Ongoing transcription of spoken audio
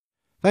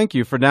Thank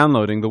you for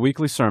downloading the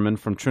weekly sermon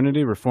from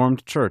Trinity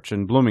Reformed Church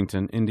in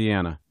Bloomington,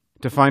 Indiana.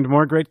 To find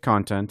more great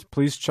content,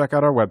 please check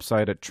out our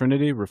website at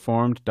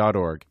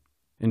trinityreformed.org.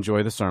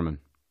 Enjoy the sermon.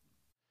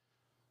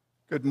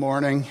 Good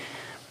morning.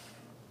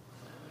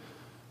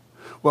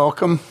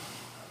 Welcome,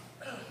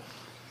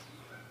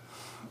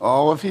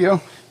 all of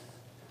you.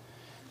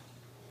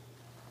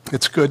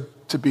 It's good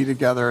to be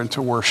together and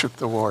to worship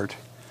the Lord.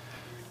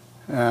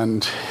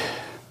 And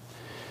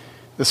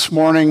this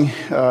morning,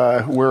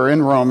 we're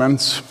in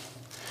Romans.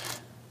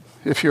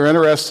 If you're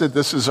interested,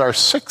 this is our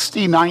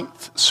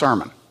 69th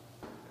sermon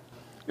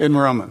in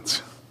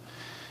Romans.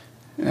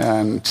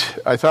 And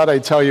I thought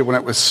I'd tell you when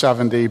it was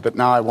 70, but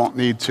now I won't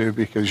need to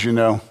because you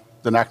know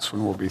the next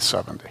one will be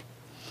 70.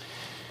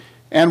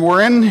 And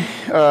we're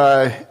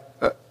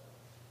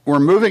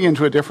moving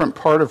into a different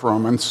part of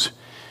Romans.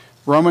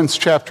 Romans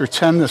chapter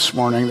 10 this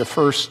morning, the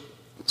first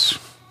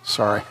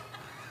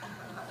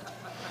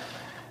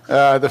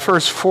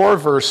four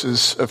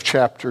verses of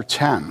chapter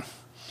 10.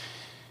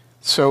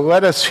 So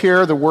let us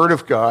hear the word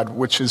of God,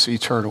 which is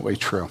eternally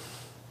true.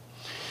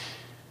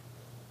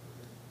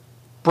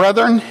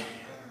 Brethren,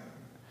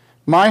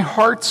 my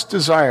heart's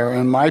desire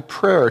and my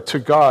prayer to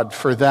God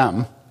for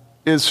them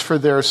is for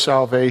their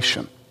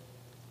salvation.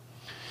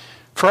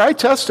 For I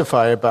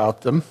testify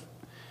about them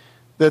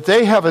that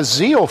they have a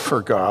zeal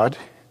for God,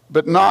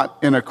 but not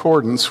in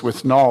accordance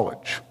with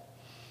knowledge.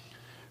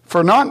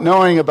 For not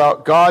knowing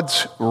about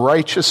God's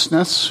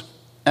righteousness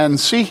and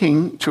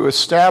seeking to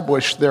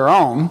establish their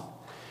own,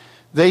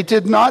 they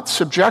did not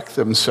subject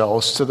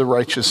themselves to the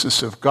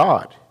righteousness of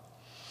God.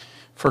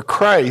 For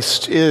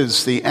Christ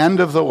is the end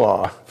of the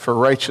law for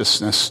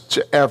righteousness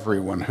to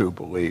everyone who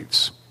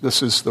believes.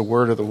 This is the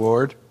word of the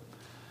Lord.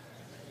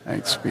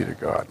 Thanks be to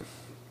God.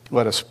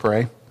 Let us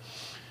pray.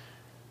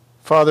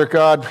 Father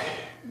God,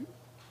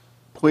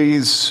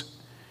 please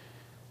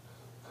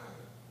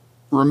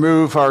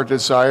remove our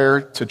desire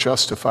to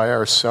justify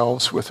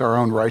ourselves with our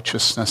own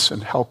righteousness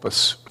and help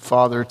us,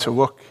 Father, to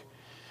look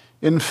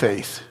in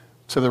faith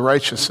to the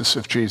righteousness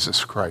of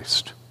Jesus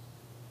Christ.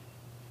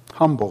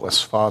 Humble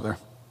us, Father.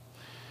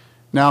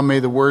 Now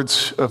may the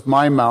words of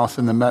my mouth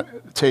and the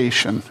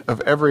meditation of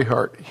every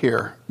heart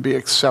here be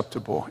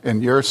acceptable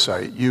in your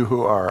sight, you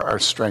who are our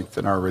strength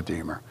and our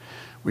Redeemer.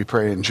 We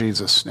pray in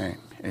Jesus' name.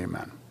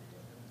 Amen.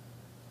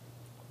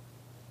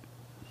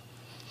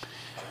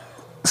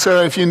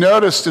 So if you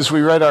noticed as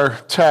we read our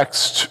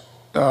text,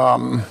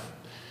 the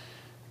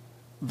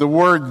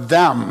word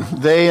them,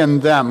 they and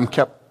them,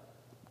 kept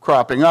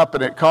cropping up,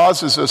 and it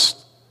causes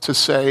us to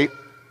say,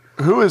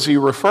 who is he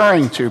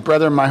referring to?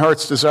 Brethren, my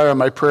heart's desire and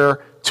my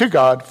prayer to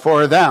God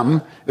for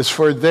them is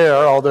for their,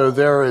 although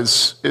there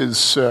is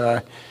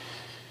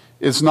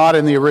not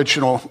in the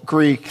original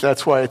Greek.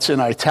 That's why it's in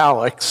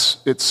italics.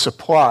 It's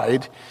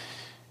supplied.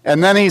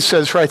 And then he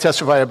says, for I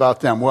testify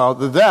about them. Well,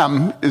 the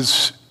them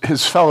is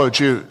his fellow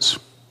Jews.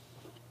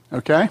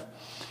 Okay?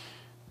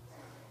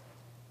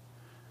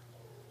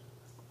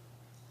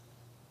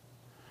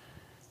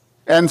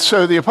 And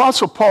so the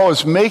Apostle Paul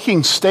is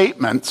making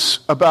statements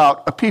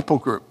about a people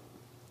group.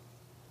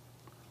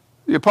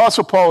 The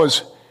Apostle Paul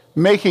is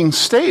making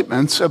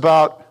statements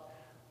about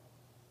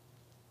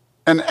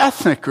an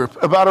ethnic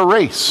group, about a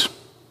race.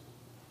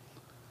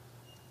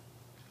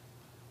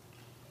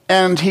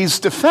 And he's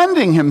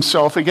defending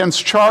himself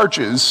against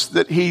charges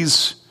that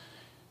he's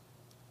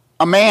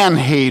a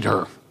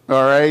man-hater,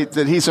 all right,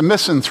 that he's a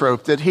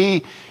misanthrope, that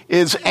he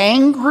is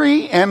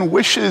angry and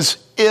wishes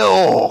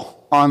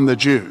ill on the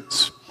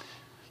Jews.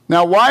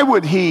 Now, why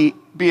would he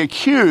be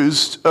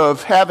accused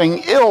of having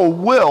ill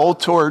will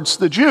towards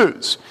the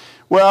Jews?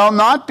 Well,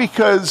 not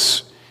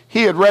because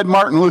he had read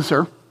Martin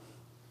Luther.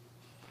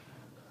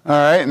 All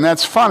right, and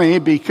that's funny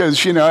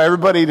because,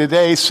 everybody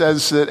today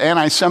says that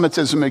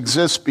anti-Semitism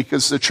exists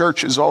because the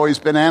church has always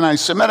been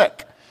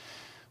anti-Semitic.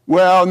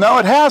 Well, no,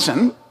 it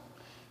hasn't.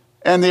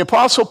 And the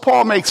Apostle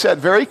Paul makes that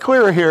very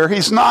clear here.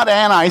 He's not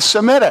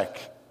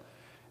anti-Semitic.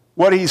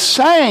 What he's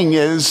saying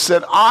is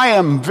that I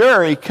am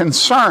very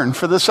concerned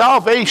for the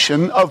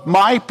salvation of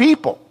my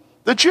people,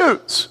 the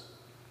Jews.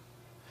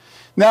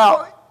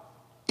 Now,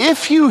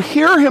 if you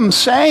hear him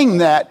saying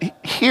that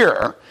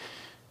here,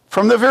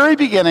 from the very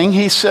beginning,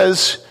 he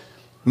says,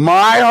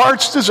 my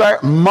heart's desire,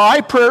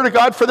 my prayer to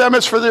God for them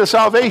is for their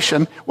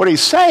salvation. What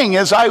he's saying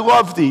is, I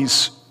love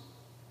these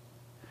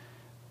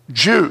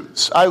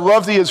Jews. I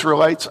love the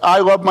Israelites. I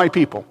love my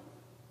people.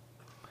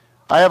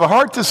 I have a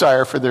heart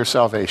desire for their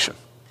salvation.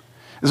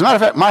 As a matter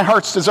of fact, my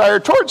heart's desire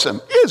towards them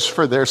is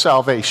for their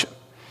salvation.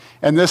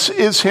 And this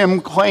is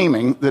him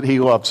claiming that he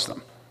loves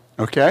them.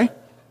 Okay?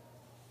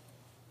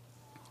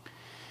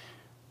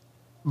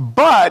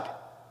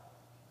 But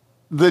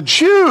the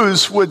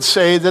Jews would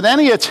say that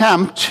any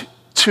attempt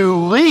to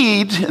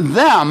lead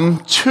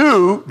them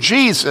to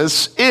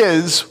Jesus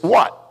is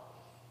what?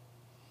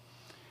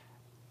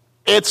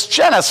 It's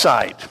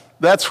genocide.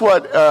 That's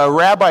what a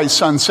rabbi's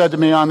son said to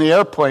me on the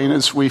airplane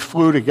as we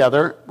flew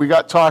together. We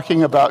got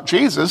talking about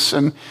Jesus,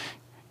 and,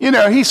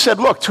 he said,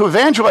 look, to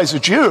evangelize a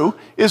Jew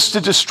is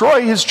to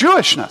destroy his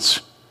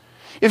Jewishness.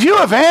 If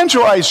you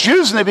evangelize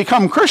Jews and they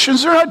become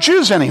Christians, they're not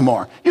Jews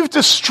anymore. You've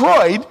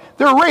destroyed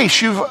their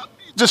race. You've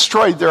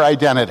destroyed their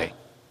identity.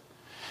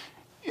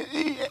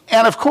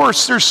 And of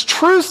course, there's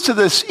truth to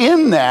this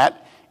in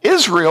that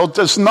Israel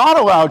does not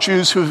allow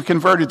Jews who have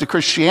converted to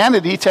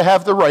Christianity to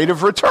have the right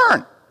of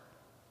return.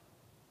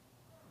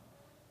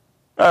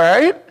 All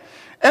right?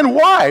 And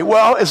why?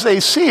 Well, as they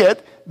see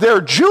it,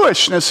 their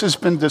Jewishness has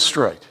been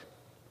destroyed.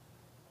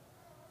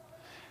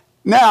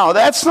 Now,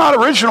 that's not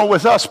original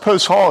with us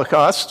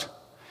post-Holocaust.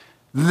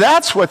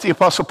 That's what the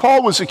Apostle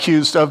Paul was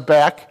accused of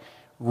back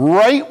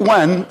right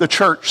when the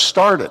church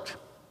started.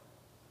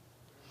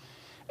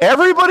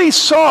 Everybody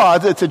saw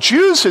that the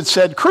Jews had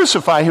said,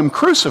 crucify him,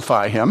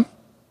 crucify him.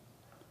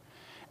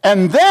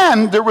 And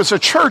then there was a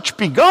church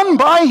begun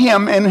by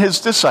him and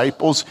his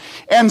disciples.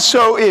 And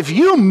so if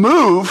you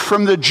move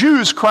from the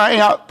Jews crying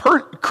out,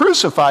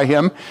 crucify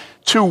him,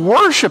 to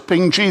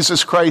worshiping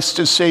Jesus Christ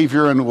as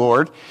Savior and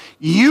Lord,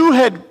 you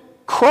had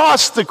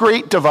crossed the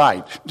great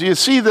divide. Do you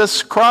see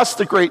this? Crossed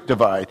the great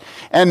divide.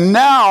 And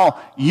now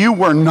you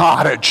were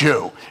not a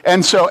Jew.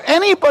 And so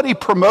anybody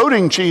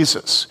promoting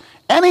Jesus,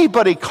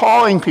 anybody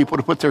calling people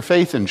to put their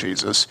faith in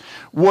Jesus,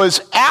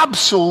 was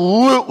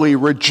absolutely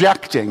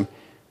rejecting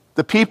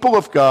the people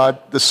of God,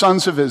 the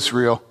sons of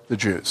Israel, the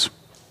Jews.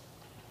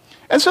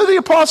 And so the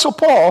Apostle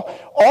Paul,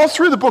 all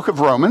through the book of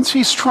Romans,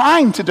 he's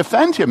trying to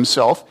defend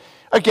himself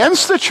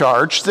against the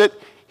charge that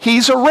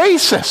he's a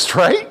racist,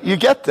 right? You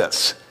get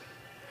this.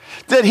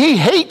 That he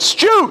hates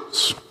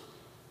Jews.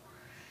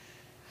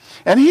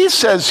 And he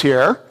says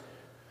here,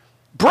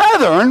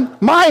 brethren,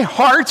 my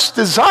heart's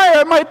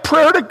desire, my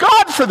prayer to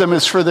God for them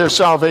is for their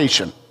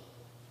salvation.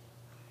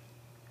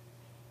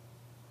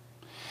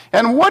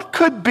 And what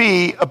could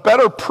be a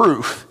better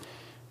proof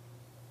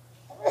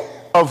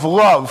of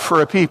love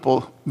for a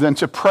people than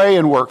to pray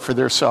and work for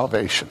their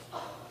salvation?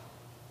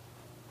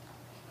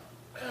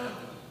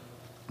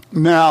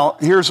 Now,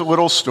 here's a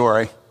little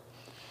story.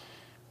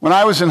 When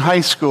I was in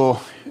high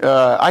school,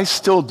 I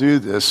still do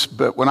this,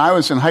 but when I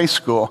was in high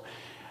school,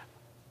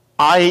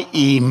 I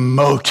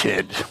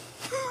emoted.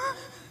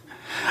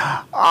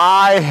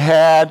 I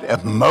had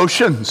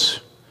emotions,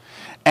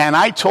 and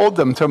I told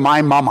them to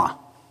my mama.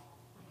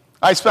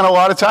 I spent a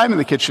lot of time in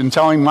the kitchen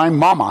telling my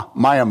mama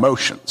my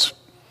emotions.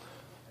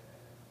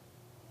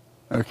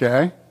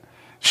 Okay?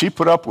 She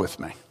put up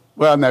with me.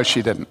 Well, no,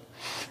 she didn't.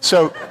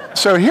 So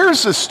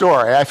here's the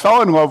story. I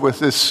fell in love with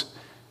this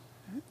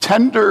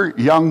tender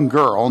young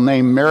girl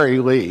named Mary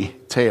Lee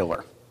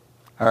Taylor.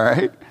 All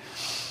right?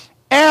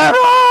 And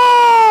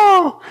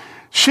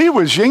she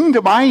was yin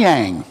to my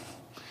yang.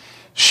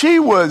 She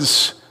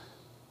was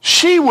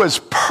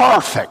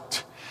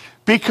perfect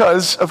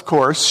because, of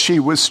course, she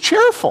was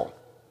cheerful.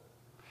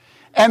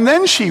 And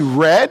then she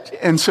read,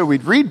 and so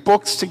we'd read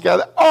books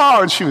together.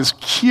 Oh, and she was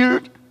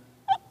cute.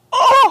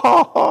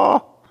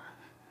 Oh!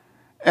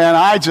 And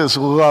I just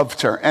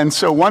loved her. And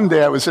so one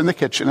day I was in the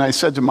kitchen, and I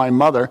said to my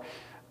mother,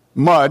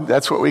 Mud,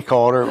 that's what we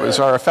called her. It was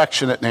our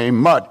affectionate name,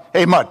 Mud.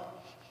 Hey, Mud,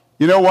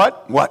 you know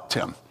what? What,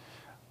 Tim?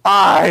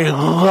 I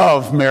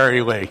love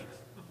Mary Lee.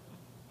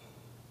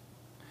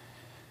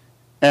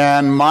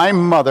 And my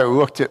mother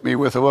looked at me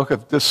with a look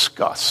of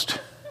disgust.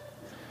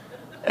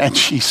 And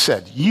she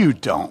said, you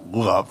don't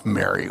love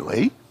Mary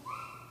Lee.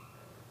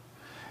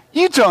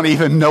 You don't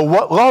even know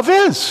what love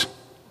is.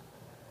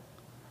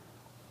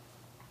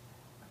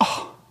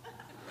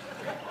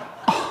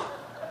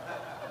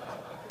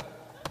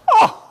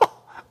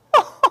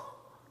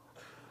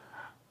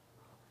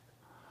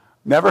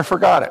 Never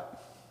forgot it.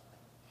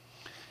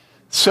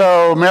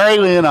 So Mary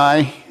Lee and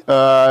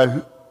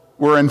I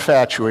were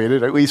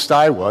infatuated. At least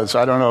I was.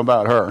 I don't know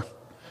about her.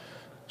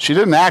 She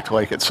didn't act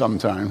like it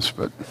sometimes,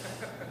 but...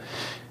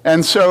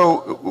 And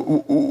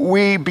so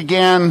we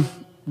began,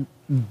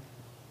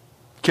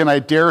 can I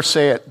dare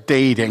say it,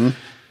 dating.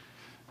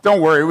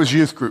 Don't worry, it was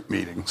youth group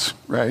meetings,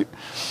 right?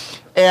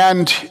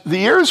 And the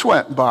years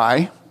went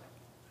by.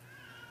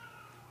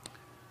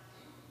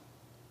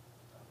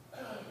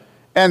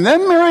 And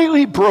then Mary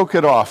Lee broke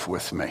it off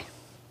with me.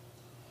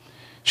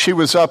 She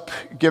was up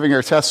giving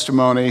her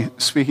testimony,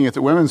 speaking at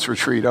the women's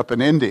retreat up in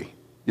Indy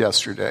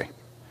yesterday.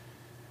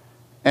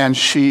 And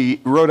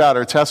she wrote out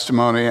her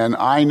testimony, and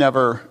I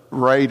never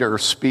write or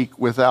speak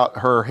without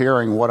her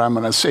hearing what I'm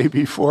going to say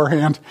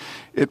beforehand.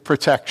 It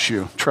protects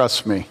you.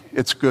 Trust me.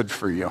 It's good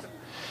for you.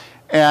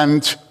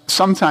 And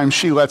sometimes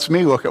she lets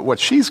me look at what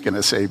she's going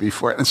to say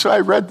before. And so I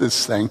read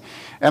this thing,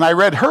 and I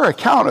read her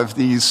account of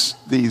these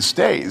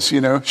days.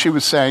 You know, she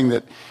was saying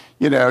that,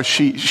 you know,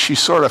 she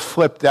sort of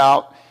flipped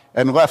out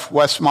and left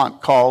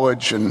Westmont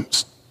College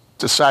and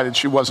decided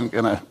she wasn't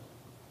going to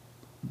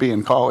be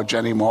in college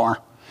anymore.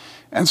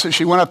 And so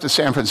she went up to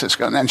San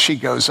Francisco, and then she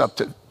goes up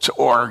to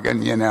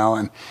Oregon, you know.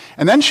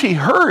 And then she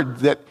heard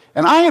that,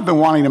 and I had been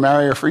wanting to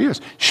marry her for years,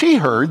 she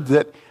heard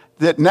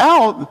that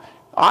now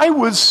I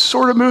was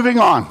sort of moving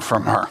on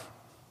from her.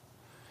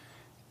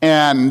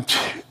 And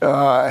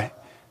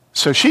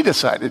so she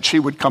decided she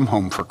would come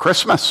home for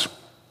Christmas.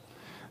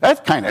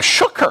 That kind of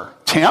shook her.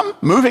 Tim,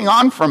 moving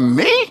on from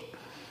me?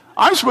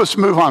 I'm supposed to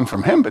move on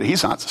from him, but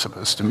he's not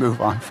supposed to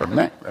move on from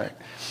me, right?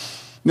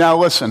 Now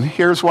listen,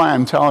 here's why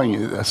I'm telling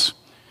you this.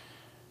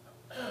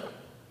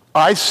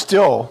 I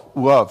still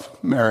love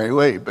Mary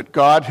Lee, but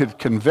God had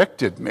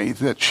convicted me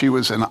that she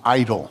was an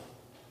idol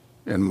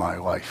in my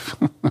life.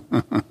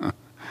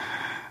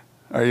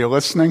 Are you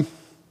listening?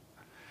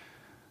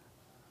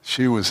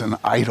 She was an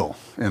idol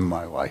in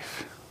my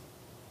life.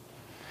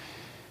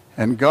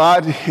 And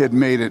God had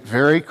made it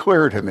very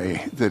clear to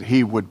me that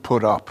he would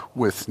put up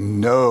with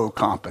no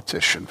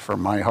competition for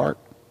my heart.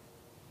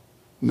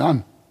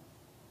 None.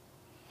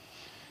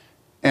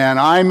 And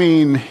I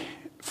mean,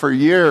 for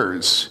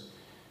years,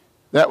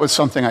 that was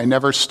something I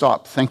never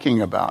stopped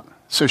thinking about.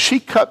 So she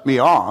cut me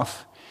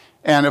off,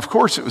 and of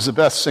course it was the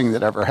best thing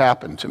that ever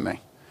happened to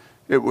me.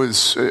 It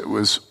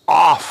was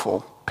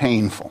awful,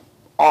 painful,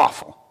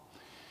 awful.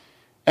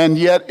 And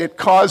yet it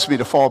caused me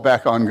to fall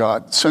back on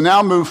God. So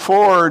now move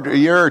forward a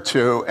year or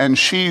two, and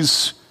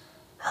she's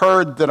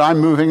heard that I'm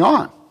moving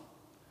on.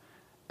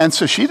 And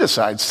so she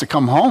decides to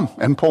come home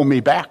and pull me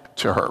back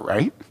to her,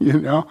 right? You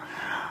know?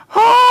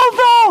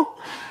 Oh,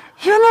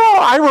 no! You know,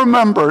 I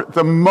remember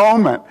the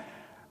moment.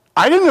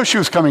 I didn't know she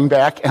was coming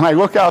back, and I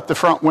look out the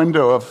front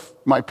window of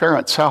my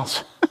parents'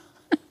 house.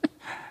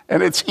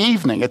 And it's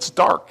evening, it's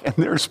dark, and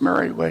there's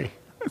Mary Lee.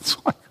 It's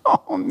like,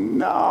 oh,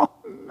 no.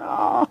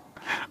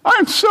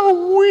 I'm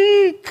so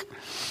weak,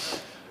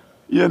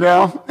 you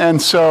know?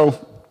 And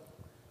so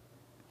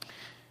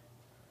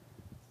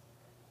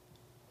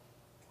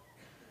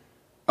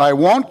I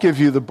won't give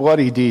you the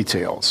bloody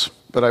details,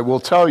 but I will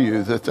tell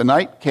you that the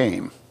night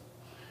came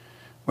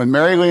when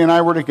Mary Lee and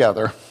I were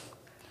together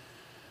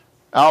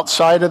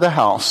outside of the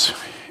house,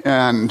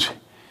 and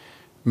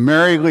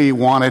Mary Lee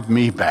wanted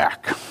me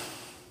back.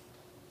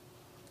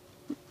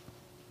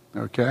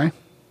 Okay?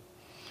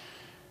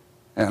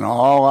 And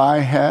all I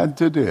had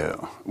to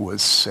do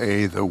was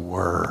say the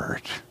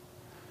word.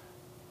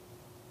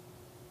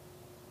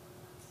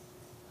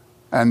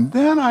 And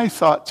then I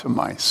thought to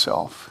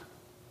myself,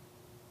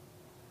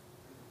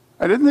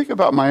 I didn't think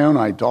about my own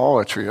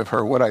idolatry of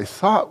her. What I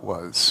thought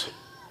was,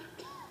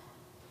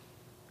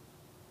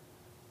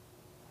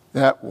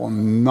 that will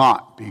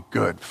not be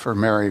good for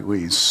Mary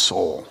Lee's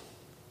soul.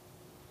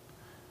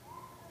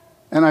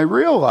 And I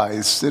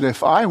realized that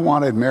if I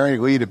wanted Mary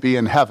Lee to be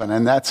in heaven,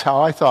 and that's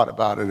how I thought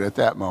about it at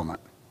that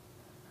moment,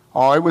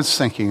 all I was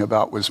thinking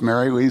about was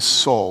Mary Lee's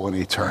soul in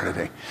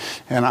eternity.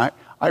 And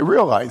I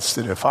realized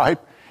that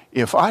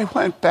if I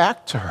went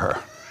back to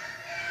her,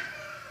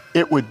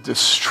 it would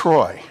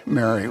destroy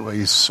Mary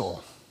Lee's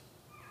soul.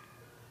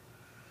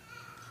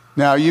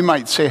 Now, you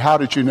might say, how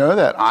did you know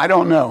that? I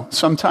don't know.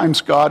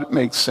 Sometimes God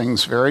makes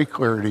things very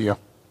clear to you.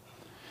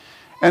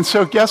 And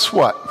so guess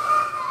what?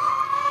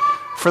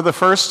 For the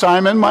first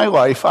time in my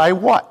life, I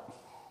what?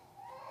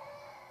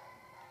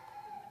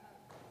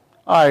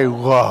 I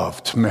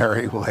loved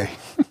Mary Lee.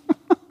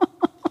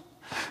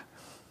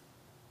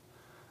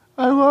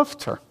 I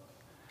loved her.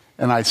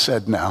 And I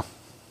said no.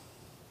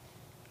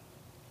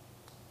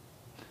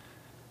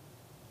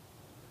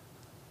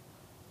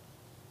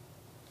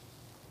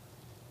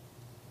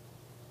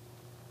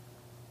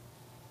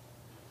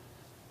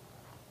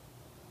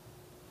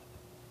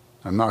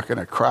 I'm not going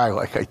to cry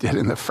like I did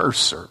in the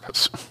first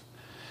service.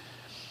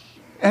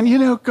 And you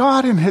know,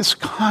 God in his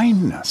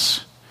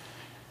kindness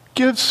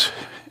gives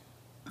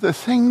the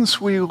things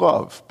we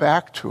love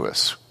back to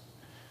us,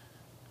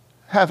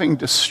 having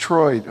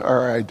destroyed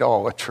our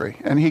idolatry.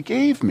 And he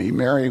gave me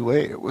Mary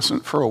Lee. It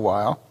wasn't for a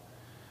while.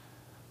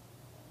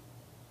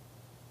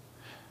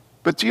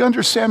 But do you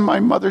understand my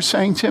mother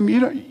saying to him,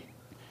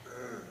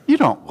 you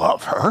don't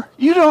love her.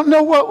 You don't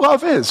know what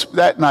love is.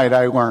 That night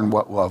I learned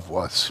what love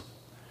was.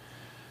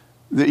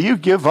 That you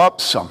give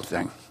up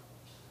something.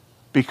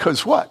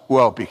 Because what?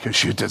 Well,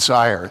 because you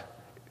desire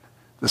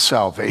the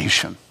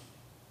salvation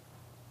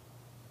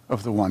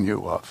of the one you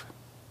love.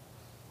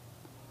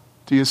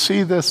 Do you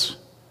see this?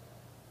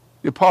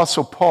 The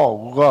Apostle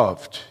Paul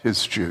loved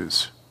his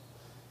Jews.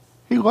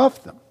 He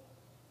loved them.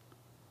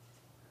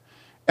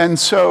 And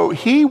so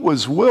he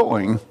was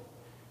willing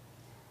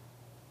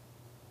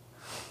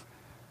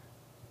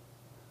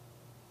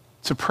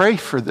to pray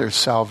for their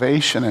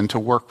salvation and to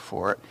work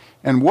for it.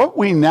 And what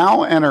we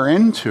now enter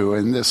into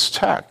in this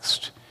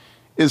text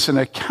is an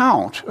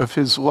account of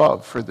his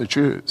love for the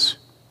Jews.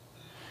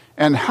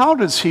 And how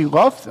does he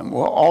love them?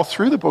 Well, all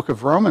through the book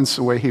of Romans,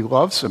 the way he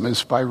loves them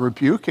is by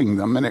rebuking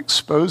them and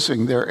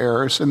exposing their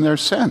errors and their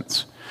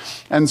sins.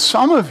 And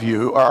some of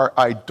you are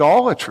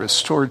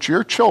idolatrous towards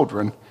your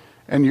children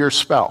and your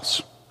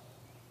spouse.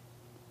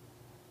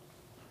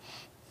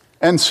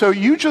 And so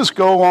you just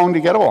go along to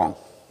get along.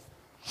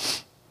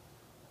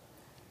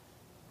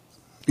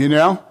 You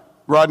know,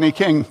 Rodney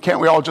King, can't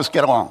we all just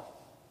get along?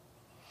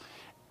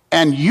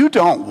 And you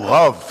don't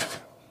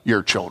love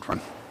your children.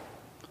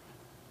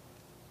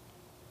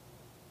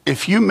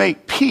 If you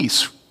make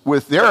peace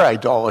with their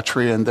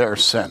idolatry and their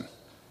sin.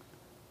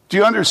 Do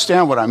you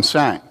understand what I'm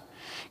saying?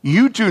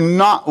 You do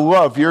not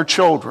love your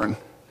children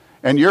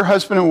and your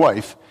husband and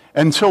wife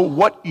until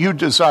what you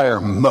desire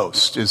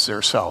most is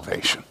their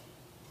salvation.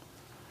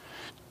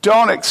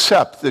 don't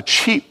accept the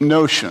cheap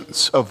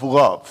notions of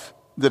love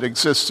that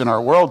exist in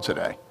our world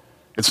today.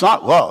 It's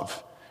not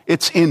love,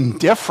 it's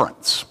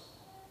indifference.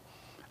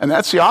 And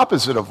that's the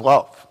opposite of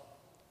love.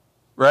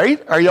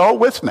 Right? Are you all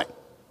with me?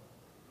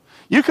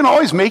 You can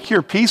always make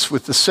your peace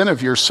with the sin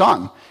of your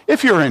son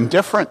if you're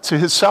indifferent to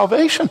his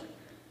salvation.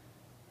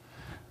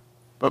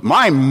 But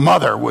my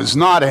mother was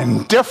not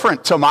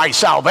indifferent to my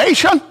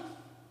salvation.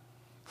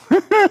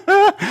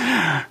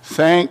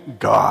 Thank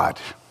God.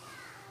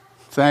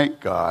 Thank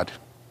God.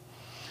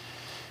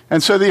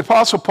 And so the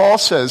Apostle Paul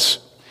says,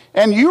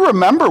 and you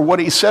remember what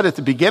he said at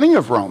the beginning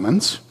of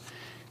Romans.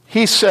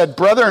 He said,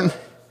 brethren,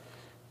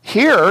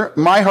 here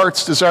my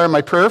heart's desire,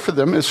 my prayer for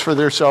them is for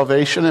their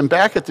salvation. And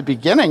back at the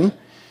beginning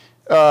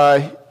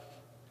of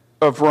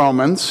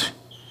Romans,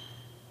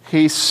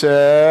 he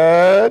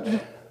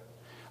said,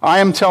 I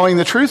am telling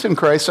the truth in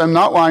Christ. I'm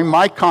not lying.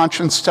 My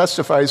conscience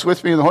testifies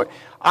with me in the Holy.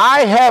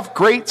 I have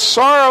great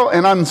sorrow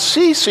and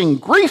unceasing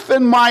grief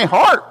in my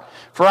heart,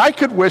 for I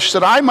could wish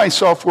that I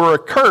myself were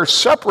accursed,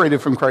 separated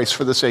from Christ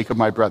for the sake of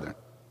my brethren.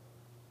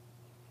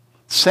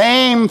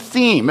 Same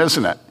theme,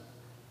 isn't it?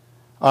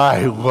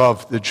 I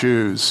love the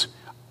Jews.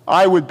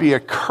 I would be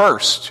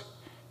accursed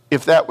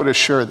if that would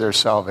assure their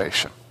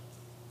salvation.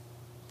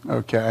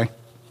 Okay?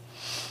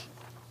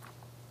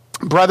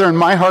 Brethren,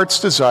 my heart's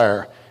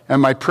desire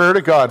and my prayer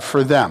to God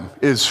for them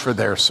is for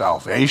their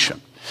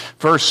salvation.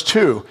 Verse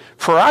 2,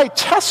 for I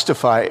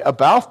testify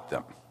about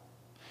them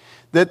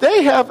that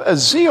they have a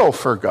zeal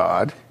for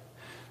God,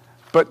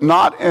 but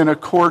not in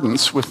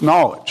accordance with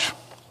knowledge.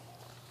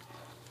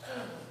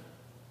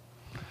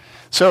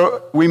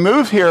 So we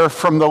move here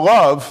from the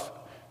love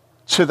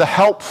to the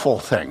helpful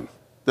thing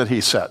that he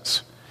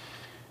says.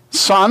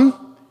 Son,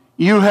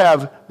 you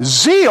have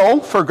zeal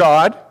for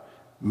God,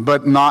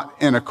 but not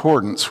in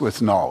accordance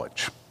with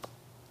knowledge.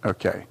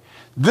 Okay.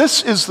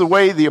 This is the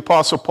way the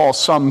Apostle Paul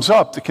sums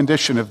up the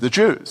condition of the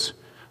Jews.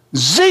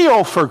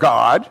 Zeal for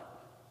God,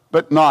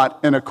 but not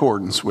in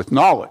accordance with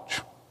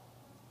knowledge.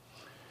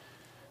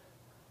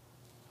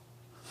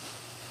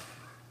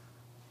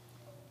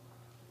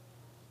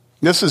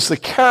 This is the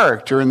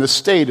character and the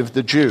state of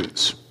the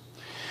Jews.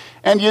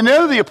 And you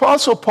know, the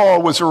Apostle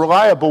Paul was a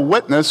reliable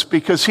witness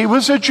because he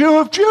was a Jew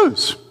of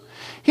Jews.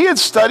 He had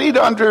studied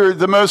under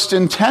the most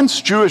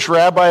intense Jewish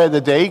rabbi of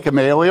the day,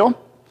 Gamaliel.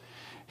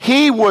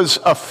 He was,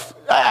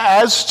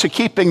 as to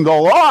keeping the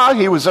law,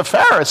 he was a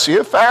Pharisee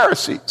of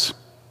Pharisees.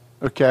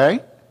 Okay?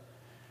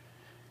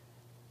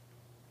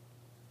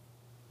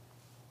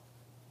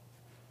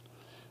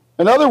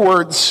 In other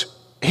words,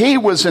 he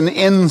was an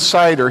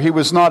insider. He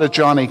was not a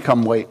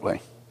Johnny-come-lately.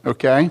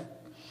 Okay?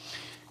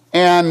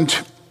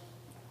 And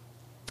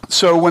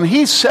so when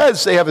he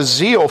says they have a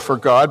zeal for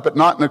God, but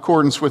not in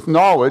accordance with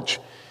knowledge,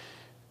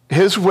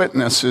 his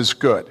witness is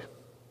good.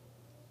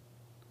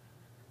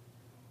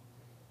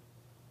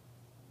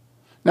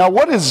 Now,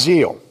 what is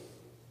zeal?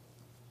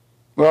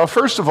 Well,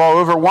 first of all,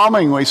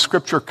 overwhelmingly,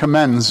 Scripture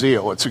commends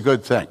zeal. It's a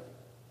good thing.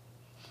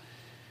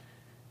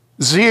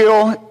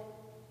 Zeal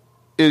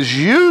is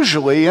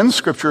usually in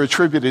Scripture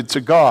attributed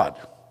to God.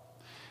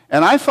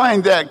 And I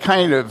find that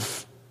kind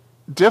of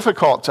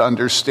difficult to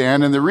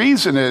understand, and the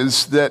reason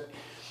is that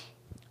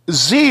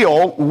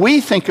zeal,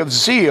 we think of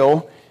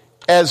zeal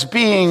as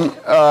being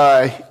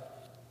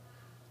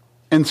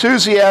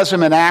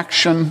enthusiasm and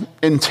action,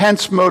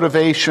 intense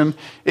motivation.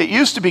 It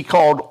used to be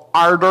called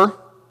ardor.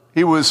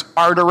 He was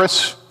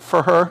ardorous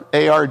for her,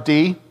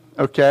 A-R-D,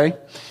 okay?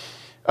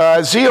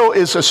 Zeal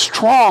is a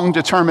strong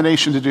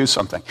determination to do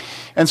something.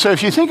 And so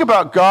if you think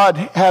about God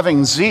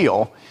having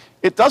zeal,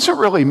 it doesn't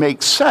really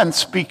make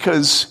sense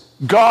because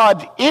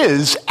God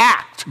is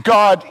act.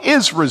 God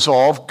is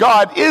resolve.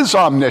 God is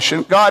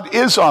omniscient. God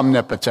is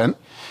omnipotent.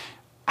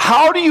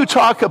 How do you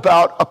talk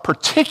about a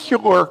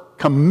particular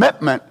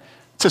commitment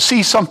to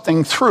see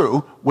something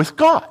through with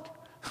God?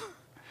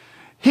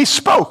 He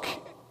spoke,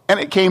 and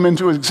it came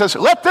into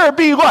existence. Let there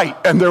be light,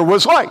 and there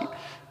was light.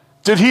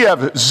 Did he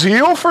have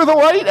zeal for the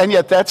light? And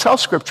yet that's how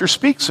Scripture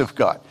speaks of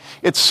God.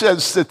 It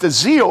says that the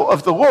zeal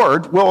of the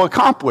Lord will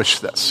accomplish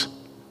this.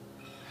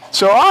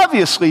 So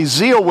obviously,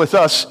 zeal with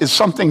us is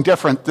something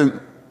different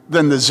than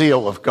the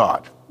zeal of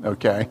God,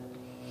 okay?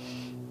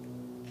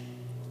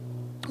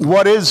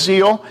 What is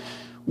zeal?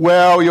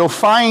 Well, you'll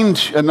find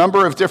a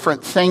number of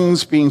different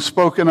things being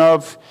spoken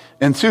of: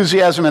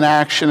 enthusiasm and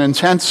action,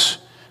 intense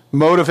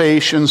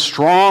motivation,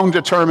 strong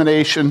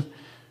determination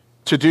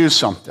to do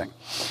something.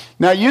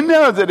 Now, you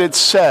know that it's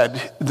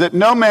said that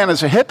no man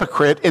is a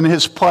hypocrite in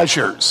his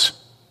pleasures.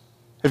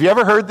 Have you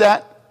ever heard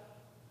that?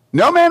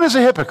 No man is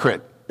a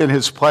hypocrite in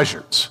his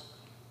pleasures.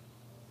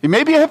 He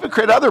may be a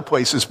hypocrite other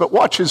places, but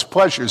watch his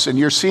pleasures and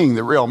you're seeing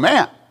the real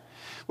man.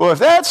 Well, if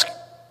that's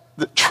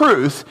the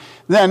truth,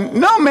 then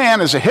no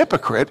man is a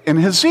hypocrite in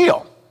his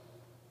zeal.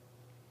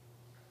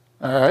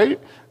 All right?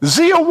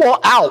 Zeal will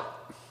out.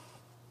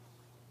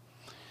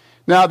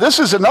 Now, this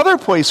is another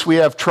place we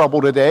have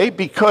trouble today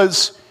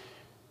because,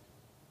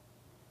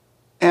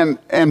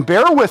 and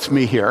bear with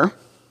me here,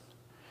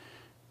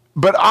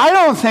 but I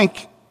don't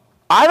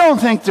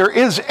think there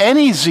is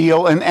any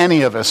zeal in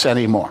any of us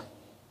anymore.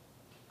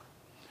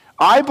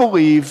 I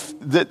believe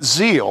that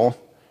zeal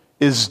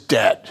is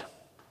dead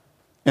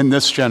in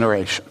this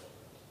generation.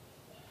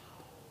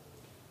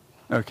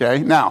 Okay?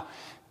 Now,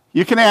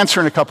 you can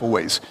answer in a couple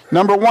ways.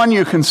 Number one,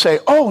 you can say,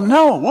 oh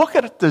no, look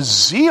at the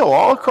zeal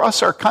all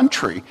across our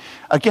country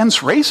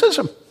against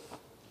racism.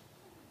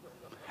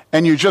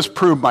 And you just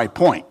proved my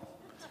point.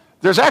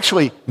 There's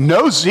actually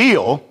no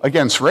zeal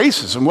against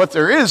racism. What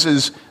there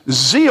is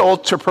zeal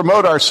to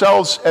promote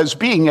ourselves as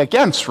being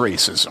against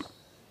racism.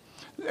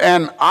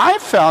 And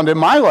I've found in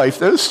my life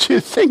those two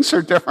things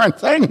are different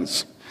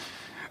things.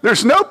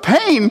 There's no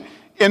pain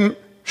in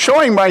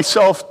showing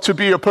myself to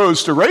be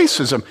opposed to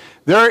racism.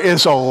 There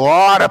is a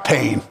lot of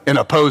pain in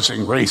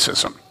opposing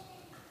racism.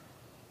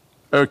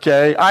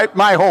 Okay?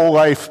 My whole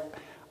life,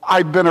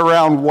 I've been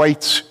around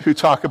whites who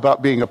talk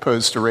about being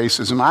opposed to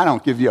racism. I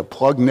don't give you a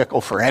plug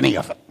nickel for any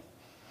of it.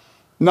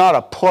 Not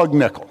a plug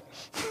nickel.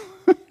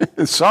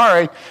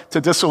 Sorry to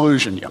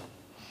disillusion you.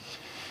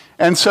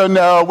 And so,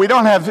 no, we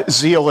don't have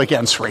zeal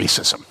against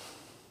racism.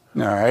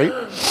 All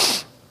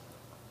right?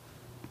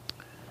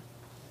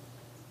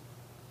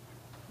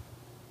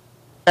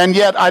 And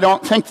yet, I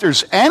don't think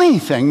there's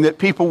anything that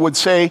people would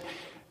say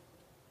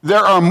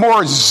there are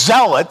more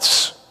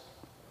zealots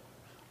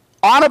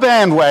on a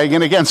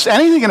bandwagon against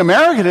anything in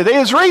America today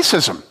is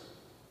racism.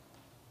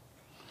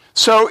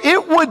 So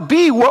it would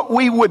be what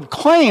we would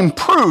claim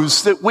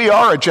proves that we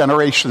are a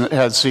generation that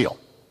has zeal.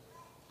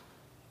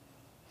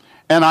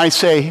 And I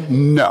say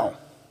no.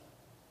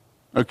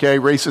 Okay,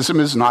 racism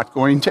is not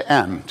going to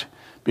end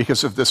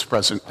because of this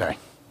present day.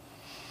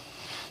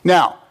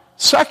 Now,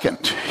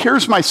 second,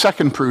 here's my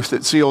second proof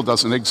that zeal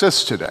doesn't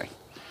exist today.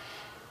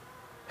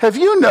 Have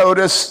you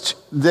noticed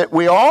that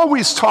we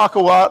always talk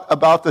a lot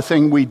about the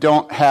thing we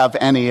don't have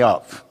any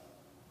of?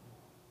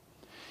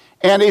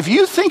 And if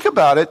you think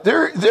about it,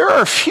 there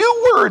are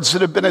few words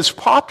that have been as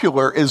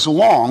popular as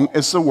long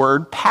as the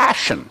word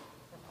passion.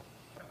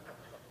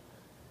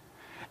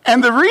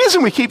 And the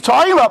reason we keep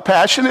talking about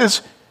passion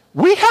is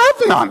we have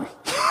none.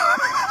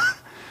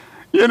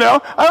 You know,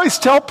 I always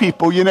tell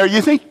people,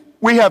 you think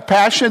we have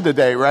passion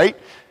today, right?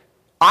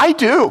 I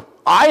do.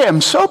 I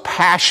am so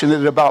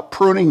passionate about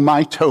pruning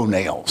my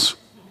toenails.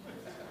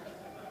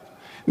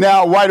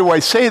 Now, why do I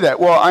say that?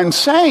 Well, I'm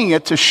saying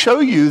it to show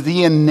you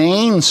the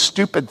inane,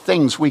 stupid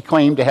things we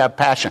claim to have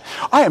passion.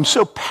 I am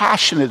so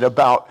passionate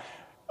about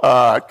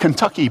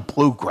Kentucky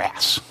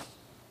bluegrass.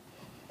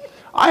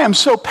 I am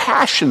so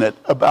passionate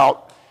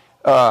about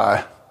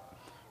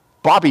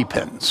bobby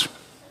pins.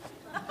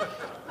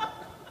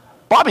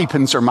 Bobby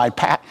pins are my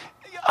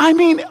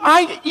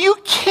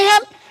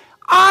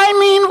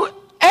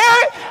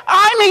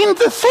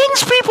the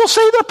things people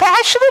say they're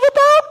passionate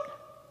about,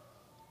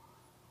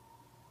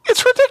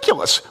 it's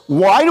ridiculous.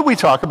 Why do we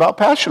talk about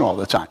passion all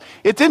the time?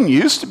 It didn't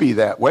used to be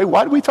that way.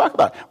 Why do we talk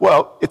about it?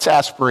 Well, it's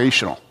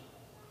aspirational.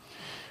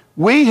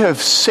 We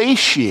have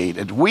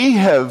satiated, we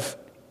have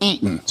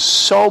eaten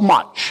so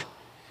much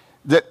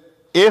that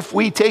if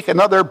we take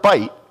another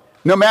bite,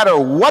 no matter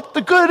what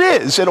the good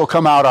is, it'll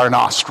come out our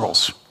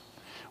nostrils.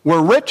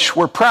 We're rich,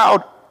 we're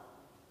proud,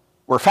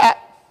 we're fat.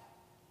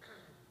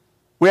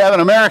 We have an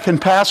American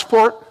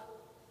passport,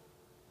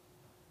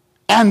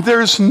 and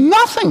there's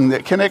nothing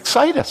that can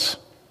excite us.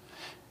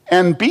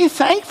 And be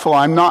thankful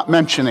I'm not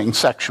mentioning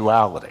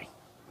sexuality.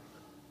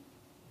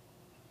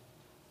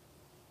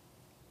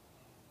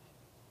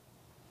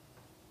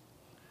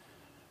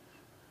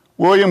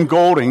 William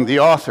Golding, the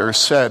author,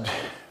 said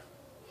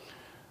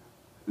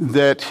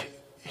that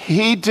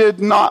he did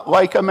not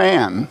like a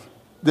man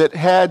that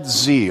had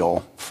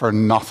zeal for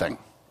nothing.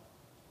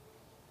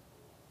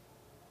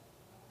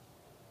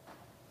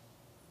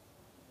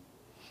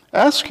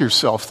 Ask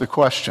yourself the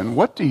question,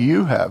 what do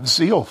you have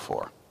zeal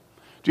for?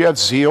 Do you have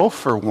zeal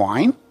for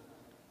wine?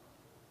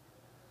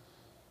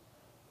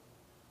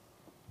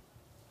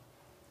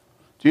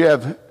 Do you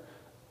have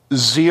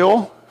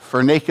zeal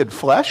for naked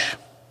flesh?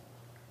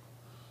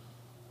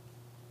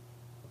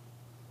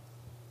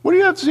 What do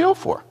you have zeal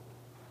for?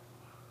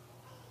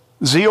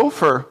 Zeal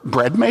for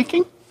bread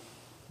making?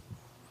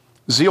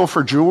 Zeal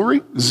for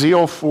jewelry?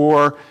 Zeal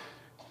for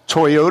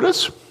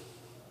Toyotas?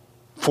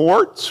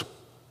 Fords?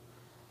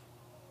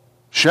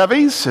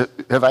 Chevys?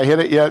 Have I hit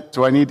it yet?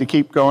 Do I need to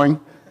keep going?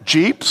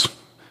 Jeeps?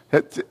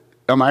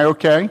 Am I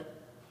okay?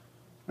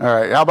 All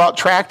right. How about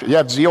tractor? You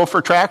have zeal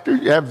for tractor?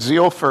 You have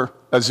zeal for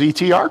a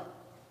ZTR?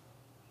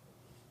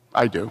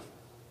 I do.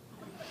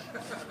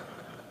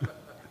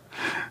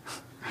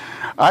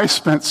 I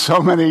spent so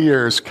many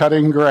years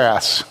cutting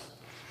grass,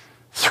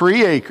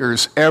 3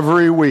 acres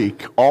every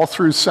week, all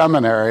through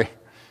seminary,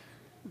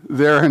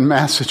 there in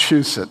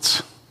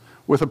Massachusetts,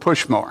 with a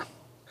push mower.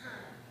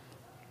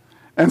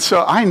 And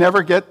so I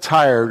never get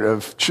tired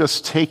of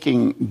just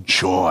taking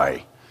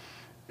joy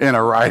in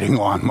a riding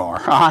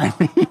lawnmower. I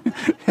mean,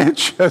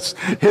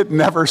 it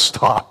never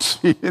stops,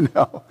 you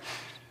know.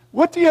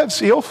 What do you have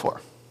zeal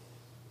for?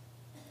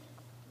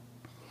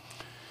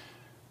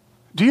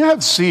 Do you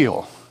have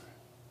zeal?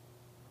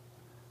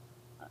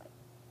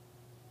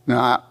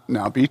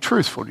 Now be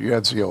truthful. Do you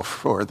have zeal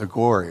for the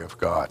glory of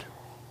God?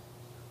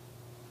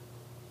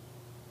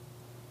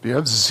 Do you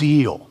have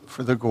zeal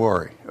for the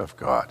glory of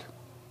God?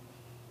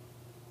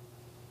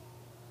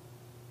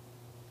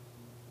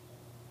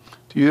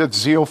 Do you have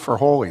zeal for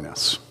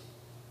holiness?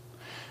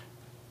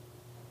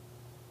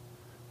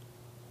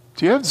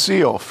 Do you have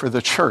zeal for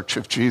the church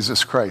of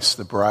Jesus Christ,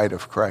 the bride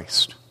of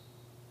Christ?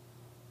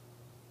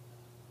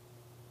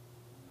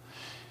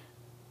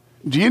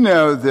 Do you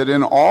know that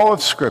in all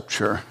of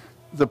Scripture,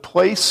 the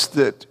place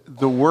that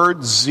the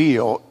word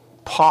zeal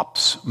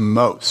pops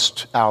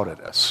most out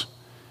at us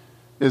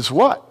is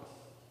what?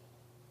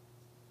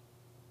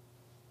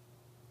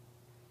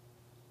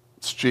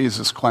 It's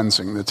Jesus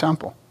cleansing the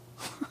temple.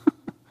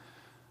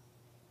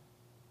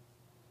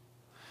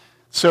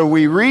 So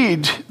we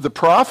read the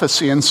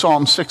prophecy in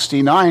Psalm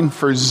 69,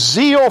 "For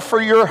zeal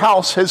for your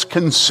house has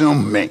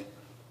consumed me.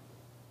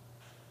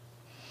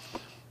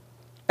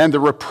 And the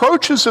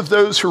reproaches of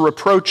those who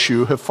reproach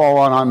you have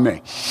fallen on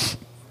me."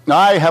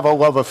 I have a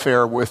love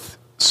affair with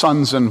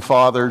sons and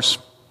fathers.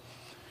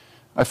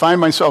 I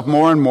find myself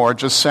more and more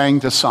just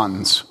saying to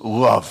sons,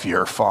 love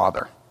your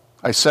father.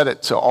 I said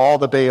it to all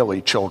the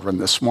Bailey children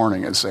this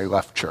morning as they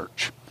left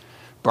church.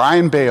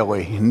 Brian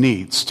Bailey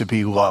needs to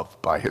be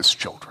loved by his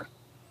children.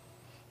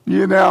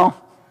 You know?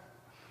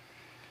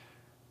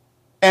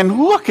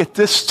 And look at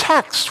this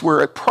text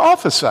where it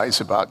prophesies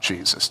about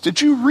Jesus.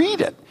 Did you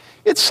read it?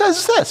 It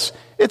says this.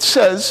 It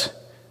says,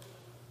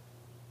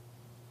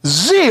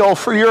 "Zeal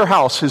for your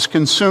house has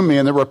consumed me,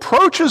 and the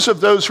reproaches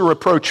of those who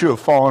reproach you have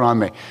fallen on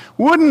me."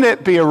 Wouldn't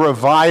it be a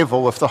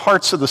revival if the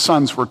hearts of the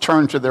sons were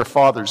turned to their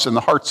fathers and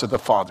the hearts of the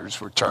fathers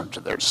were turned to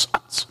their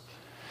sons?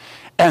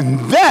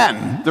 And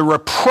then the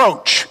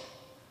reproach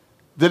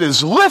that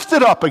is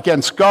lifted up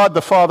against God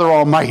the Father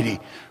Almighty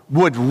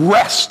would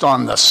rest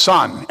on the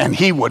Son, and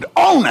he would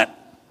own it.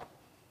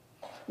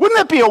 Wouldn't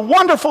it be a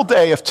wonderful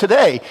day if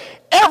today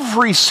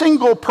every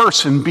single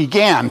person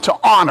began to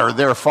honor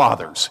their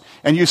fathers?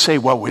 And you say,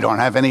 well, we don't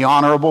have any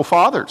honorable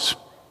fathers.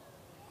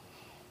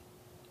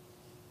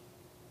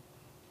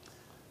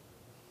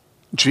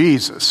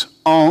 Jesus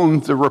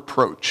owned the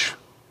reproach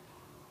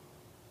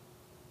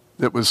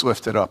that was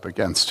lifted up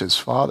against his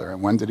Father.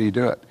 And when did he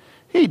do it?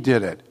 He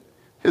did it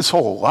his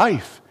whole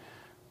life.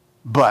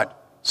 But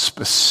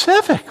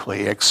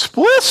specifically,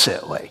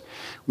 explicitly,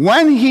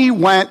 when he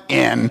went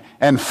in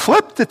and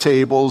flipped the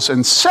tables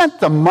and sent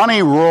the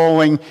money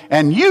rolling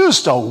and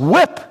used a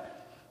whip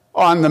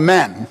on the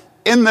men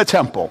in the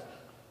temple,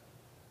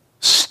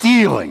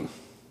 stealing.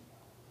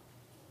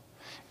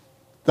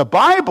 The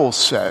Bible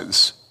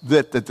says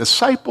that the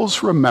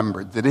disciples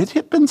remembered that it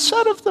had been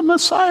said of the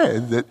Messiah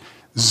that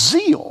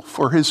zeal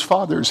for his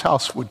Father's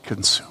house would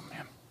consume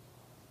him.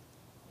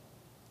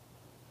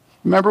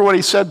 Remember what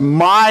he said?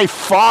 My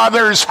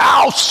Father's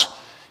house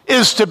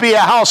is to be a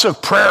house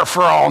of prayer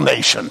for all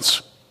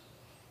nations.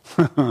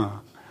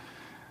 And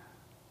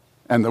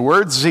the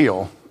word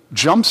zeal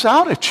jumps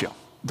out at you,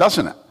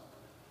 doesn't it?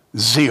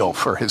 Zeal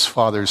for his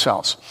Father's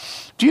house.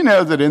 Do you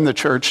know that in the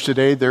church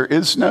today there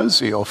is no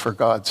zeal for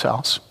God's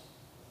house?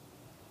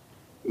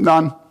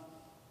 None.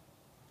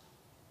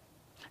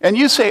 And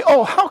you say,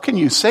 oh, how can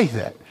you say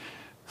that?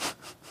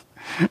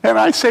 And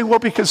I say, well,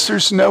 because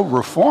there's no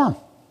reform.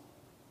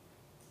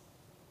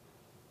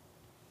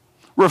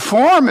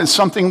 Reform is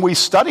something we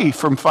study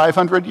from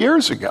 500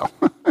 years ago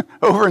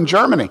over in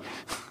Germany.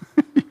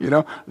 You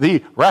know,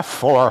 the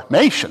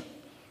Reformation.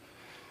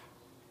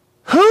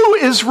 Who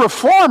is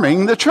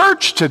reforming the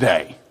church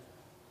today?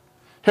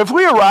 Have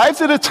we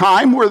arrived at a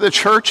time where the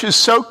church is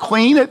so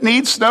clean it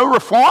needs no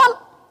reform?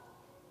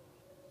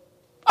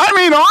 I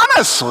mean,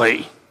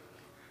 honestly,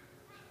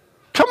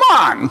 come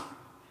on.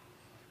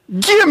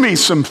 Give me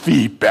some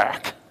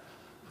feedback.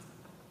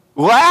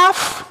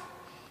 Laugh,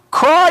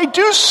 cry,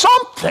 do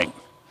something.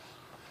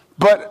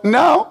 But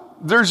no,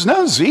 there's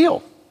no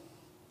zeal.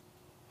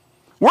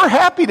 We're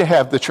happy to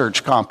have the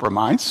church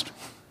compromised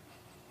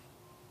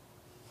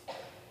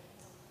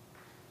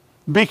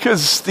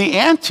because the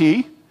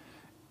ante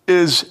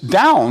is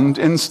downed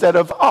instead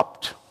of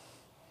upped.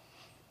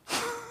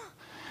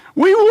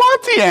 We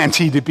want the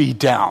ante to be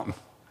down.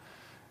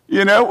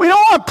 You know, we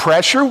don't want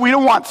pressure. We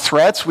don't want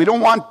threats. We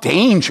don't want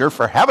danger.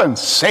 For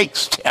heaven's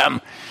sakes,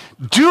 Tim,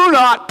 do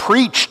not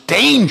preach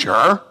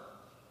danger.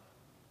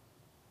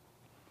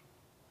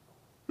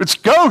 It's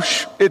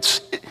gauche.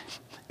 It's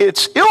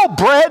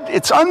ill-bred.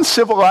 It's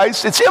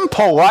uncivilized. It's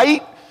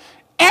impolite.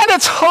 And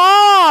it's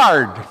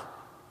hard.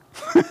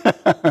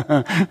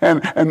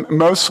 and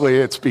mostly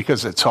it's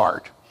because it's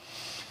hard.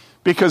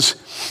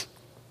 Because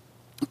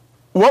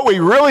what we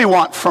really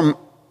want from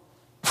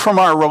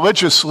our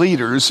religious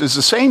leaders is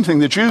the same thing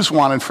the Jews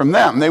wanted from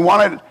them. They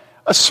wanted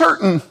a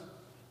certain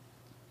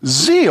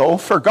zeal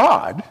for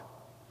God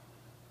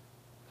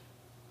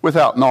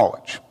without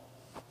knowledge.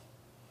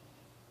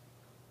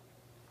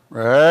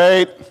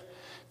 Right?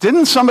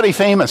 Didn't somebody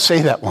famous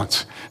say that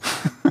once?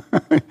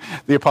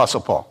 The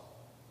Apostle Paul.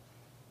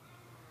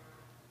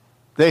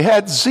 They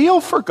had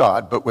zeal for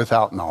God, but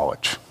without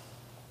knowledge.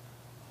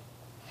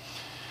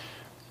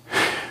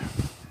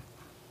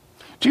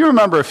 Do you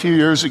remember a few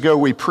years ago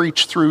we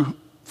preached through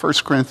 1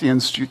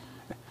 Corinthians?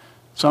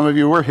 Some of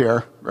you were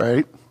here,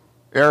 right?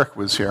 Eric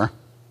was here.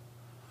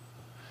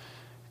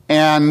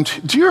 And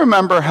do you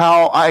remember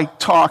how I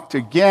talked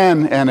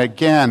again and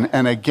again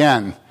and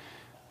again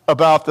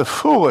about the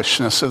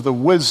foolishness of the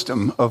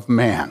wisdom of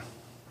man?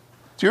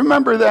 Do you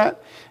remember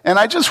that? And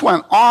I just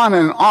went on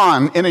and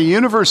on in a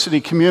university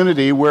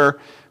community where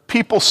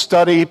people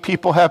study,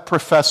 people have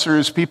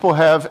professors, people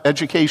have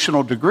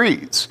educational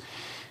degrees.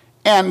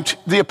 And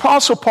the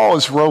Apostle Paul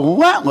is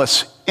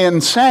relentless in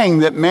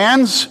saying that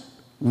man's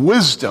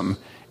wisdom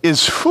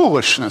is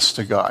foolishness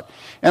to God.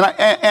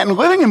 And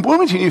living in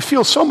Bloomington, you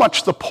feel so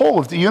much the pull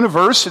of the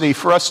university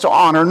for us to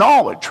honor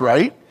knowledge,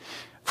 right?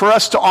 For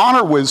us to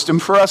honor wisdom,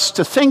 for us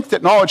to think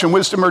that knowledge and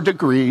wisdom are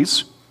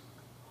degrees.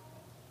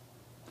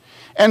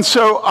 And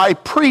so I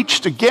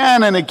preached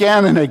again and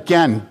again and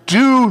again,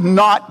 do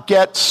not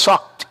get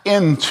sucked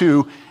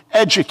into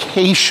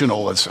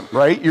educationalism,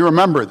 right? You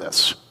remember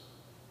this.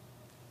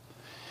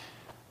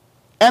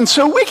 And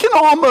so we can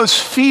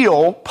almost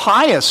feel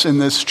pious in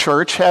this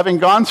church, having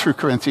gone through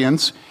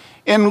Corinthians,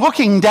 in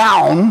looking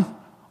down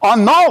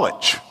on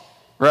knowledge,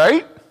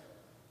 right?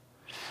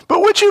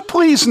 But would you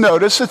please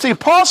notice that the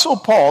Apostle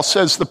Paul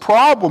says the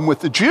problem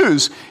with the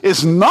Jews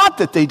is not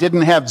that they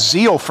didn't have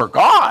zeal for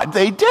God,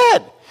 they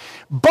did,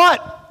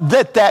 but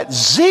that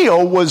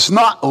zeal was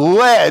not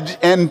led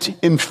and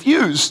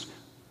infused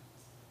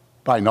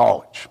by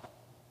knowledge.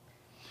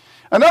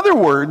 In other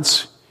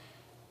words,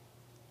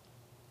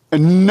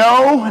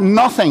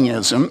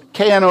 know-nothingism,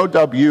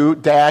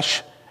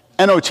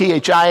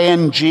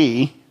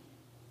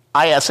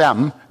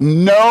 KNOW-NOTHINGISM,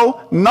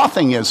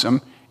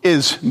 know-nothingism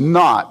is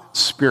not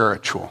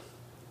spiritual.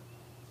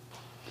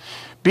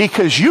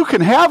 Because you can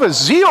have a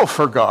zeal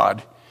for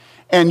God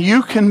and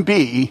you can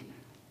be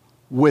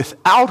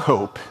without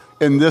hope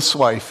in this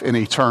life and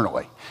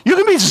eternally. You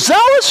can be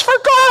zealous for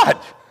God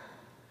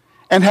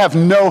and have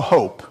no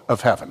hope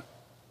of heaven.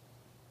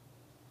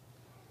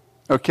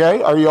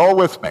 Okay? Are you all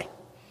with me?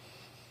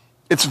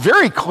 It's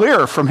very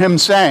clear from him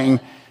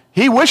saying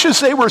he wishes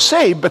they were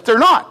saved, but they're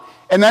not.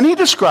 And then he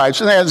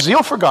describes, and they have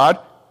zeal for God,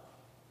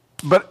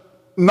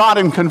 but not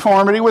in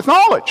conformity with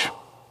knowledge.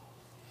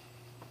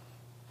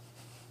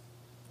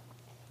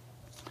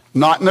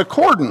 Not in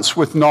accordance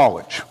with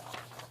knowledge.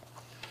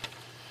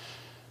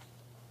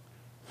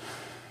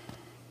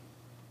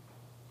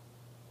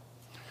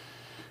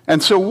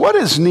 And so what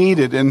is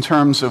needed in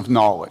terms of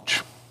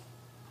knowledge?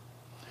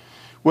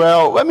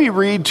 Well, let me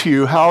read to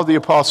you how the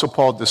Apostle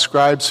Paul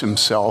describes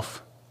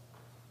himself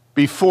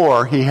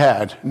before he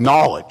had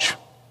knowledge.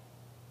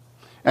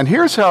 And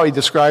here's how he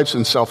describes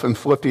himself in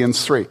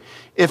Philippians 3.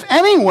 If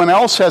anyone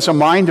else has a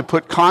mind to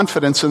put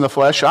confidence in the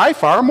flesh, I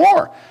far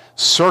more.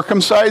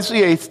 Circumcised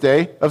the 8th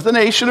day of the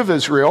nation of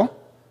Israel,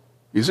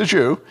 he's a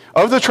Jew,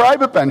 of the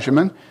tribe of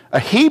Benjamin, a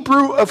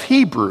Hebrew of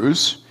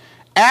Hebrews,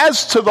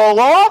 as to the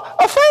law,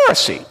 a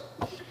Pharisee,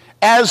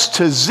 as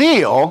to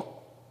zeal,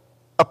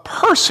 a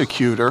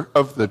persecutor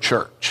of the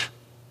church.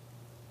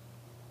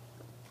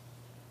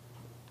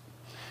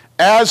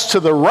 As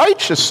to the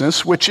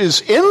righteousness which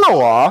is in the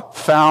law,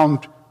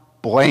 found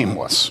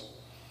blameless.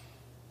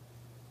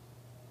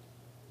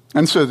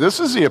 And so this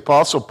is the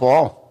Apostle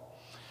Paul.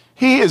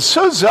 He is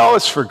so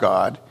zealous for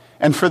God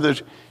and for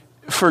the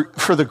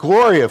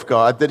glory of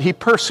God that he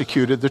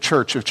persecuted the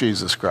church of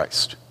Jesus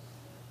Christ.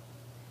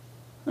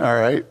 All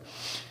right.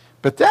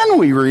 But then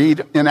we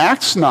read in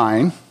Acts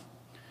 9,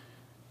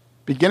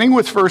 beginning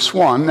with verse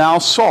 1, now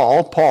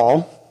Saul,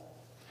 Paul,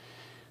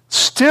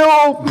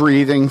 still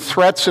breathing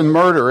threats and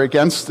murder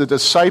against the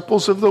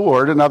disciples of the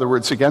Lord, in other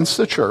words, against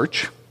the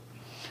church,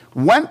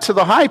 went to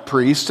the high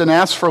priest and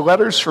asked for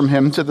letters from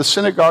him to the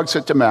synagogues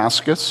at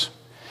Damascus,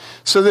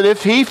 so that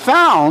if he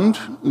found,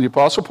 the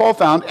Apostle Paul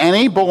found,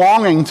 any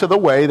belonging to the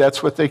way,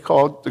 that's what they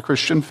called the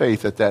Christian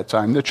faith at that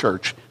time, the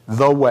church,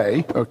 the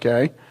way,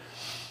 okay,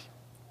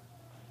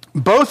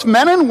 both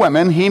men and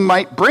women, he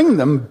might bring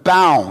them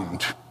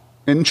bound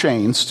in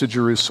chains to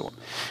Jerusalem.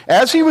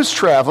 As he was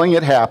traveling,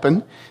 it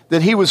happened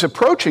that he was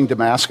approaching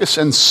Damascus,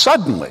 and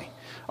suddenly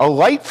a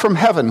light from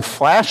heaven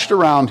flashed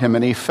around him,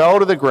 and he fell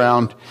to the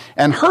ground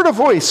and heard a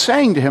voice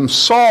saying to him,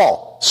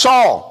 Saul,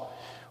 Saul,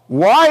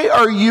 why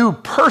are you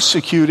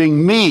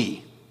persecuting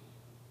me?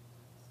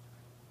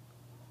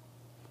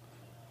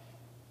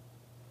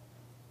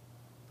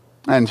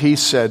 And he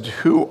said,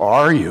 who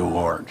are you,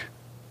 Lord?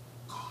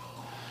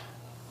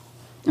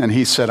 And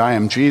he said, I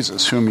am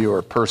Jesus, whom you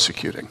are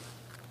persecuting.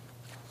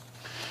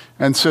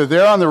 And so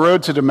there on the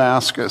road to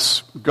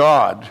Damascus,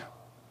 God,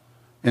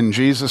 in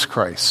Jesus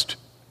Christ,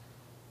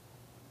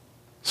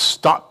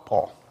 stopped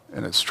Paul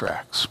in his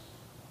tracks.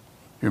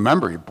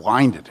 Remember, he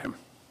blinded him.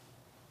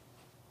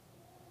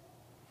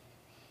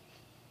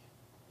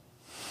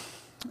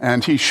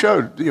 And he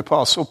showed the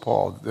Apostle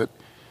Paul that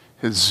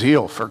his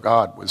zeal for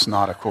God was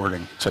not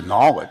according to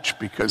knowledge,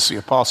 because the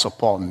Apostle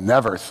Paul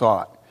never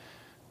thought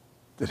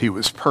that he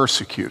was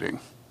persecuting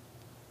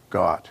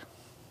God.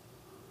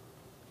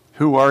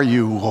 Who are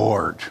you,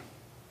 Lord?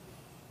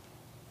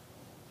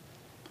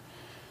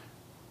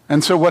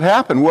 And so what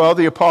happened? Well,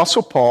 the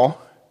Apostle Paul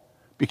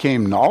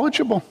became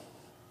knowledgeable.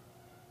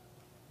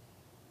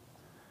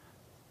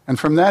 And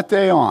from that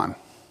day on,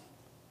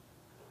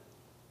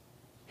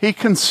 he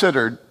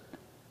considered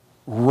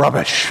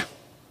rubbish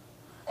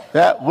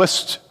that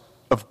list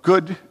of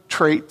good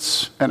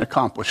traits and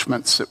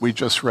accomplishments that we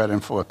just read in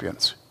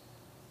Philippians.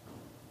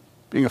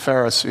 Being a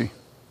Pharisee,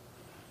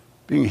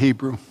 being a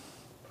Hebrew,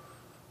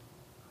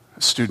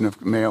 a student of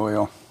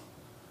Gamaliel,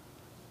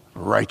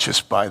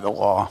 righteous by the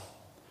law.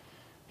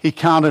 He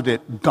counted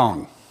it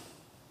dung.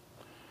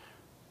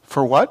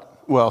 For what?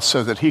 Well,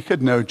 so that he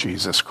could know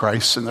Jesus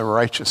Christ and the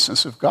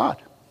righteousness of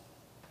God.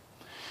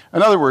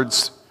 In other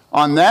words,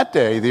 on that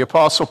day, the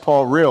Apostle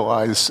Paul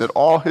realized that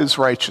all his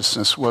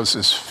righteousness was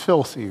as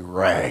filthy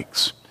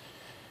rags.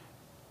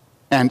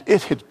 And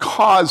it had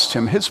caused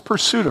him, his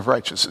pursuit of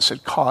righteousness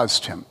had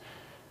caused him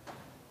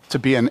to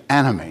be an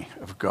enemy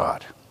of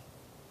God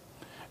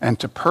and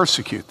to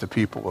persecute the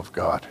people of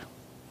God.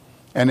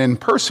 And in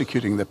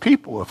persecuting the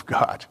people of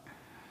God,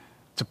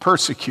 to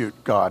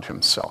persecute God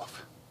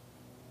himself.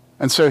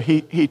 And so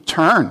he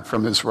turned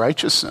from his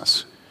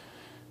righteousness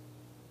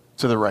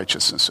to the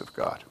righteousness of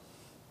God.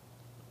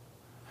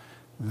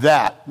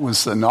 That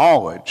was the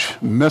knowledge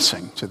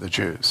missing to the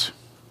Jews,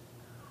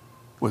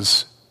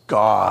 was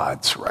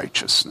God's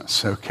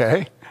righteousness,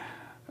 okay?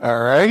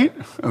 All right,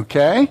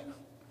 okay?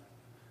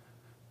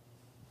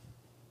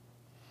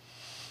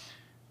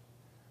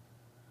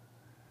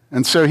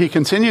 And so he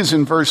continues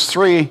in verse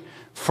 3,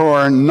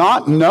 for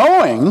not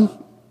knowing,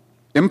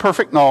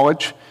 imperfect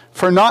knowledge,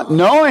 for not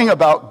knowing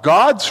about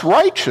God's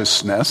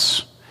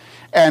righteousness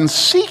and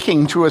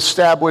seeking to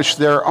establish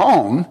their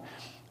own,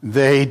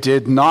 they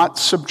did not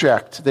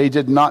submit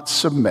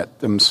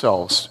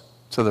themselves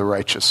to the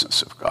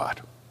righteousness of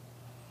God.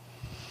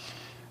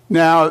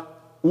 Now,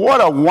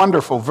 what a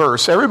wonderful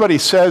verse. Everybody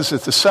says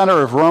that the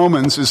center of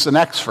Romans is the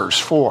next verse,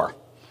 4.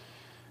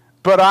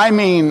 But I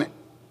mean,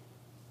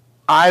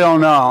 I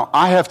don't know.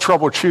 I have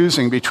trouble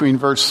choosing between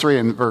verse 3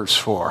 and verse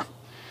 4.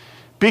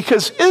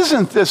 Because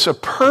isn't this a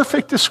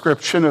perfect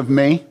description of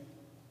me?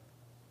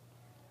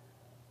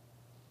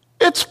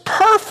 It's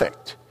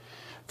perfect.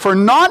 For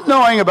not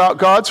knowing about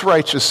God's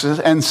righteousness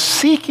and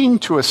seeking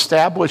to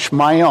establish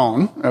my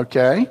own,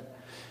 okay,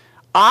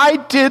 I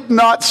did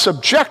not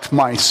subject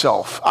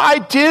myself. I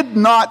did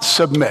not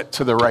submit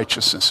to the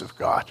righteousness of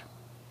God.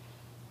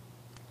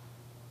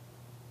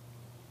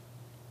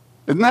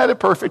 Isn't that a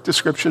perfect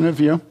description of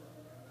you?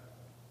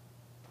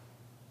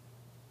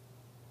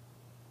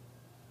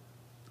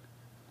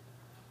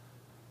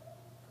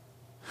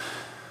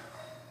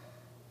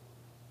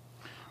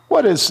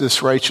 What is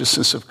this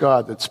righteousness of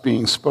God that's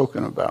being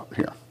spoken about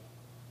here?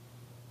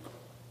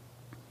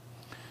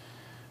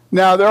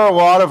 Now, there are a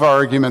lot of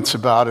arguments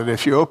about it.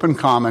 If you open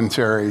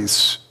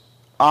commentaries,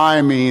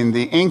 I mean,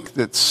 the ink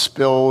that's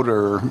spilled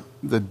or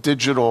the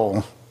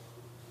digital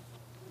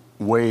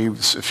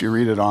waves, if you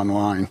read it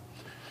online,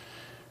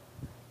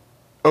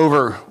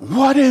 over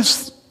what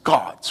is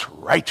God's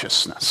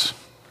righteousness?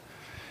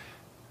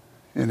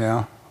 You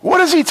know,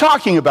 what is he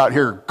talking about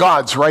here,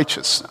 God's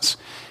righteousness?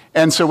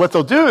 And so what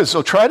they'll do is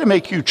they'll try to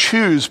make you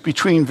choose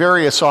between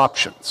various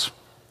options.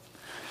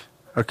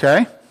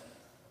 Okay?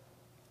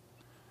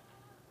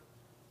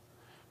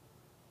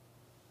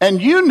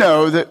 And you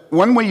know that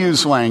when we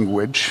use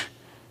language,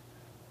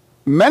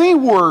 many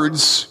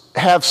words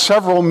have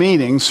several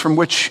meanings from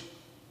which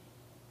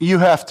you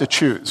have to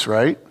choose,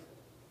 right?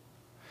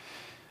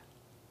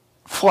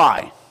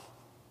 Fly.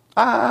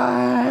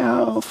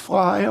 I'll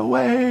fly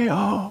away,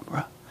 oh,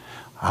 bro.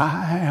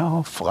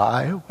 I'll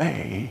fly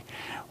away.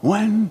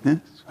 When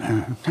this,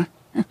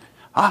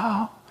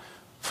 I'll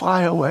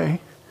fly away.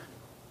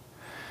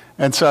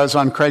 And so I was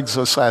on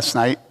Craigslist last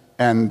night,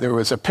 and there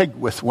was a pig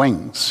with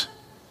wings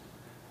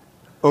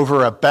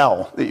over a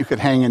bell that you could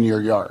hang in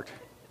your yard.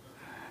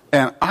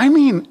 And I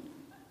mean,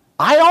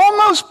 I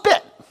almost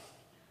bit.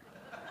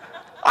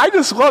 I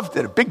just loved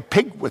it, a big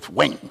pig with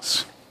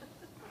wings.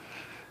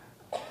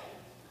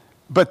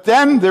 But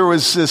then there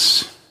was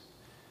this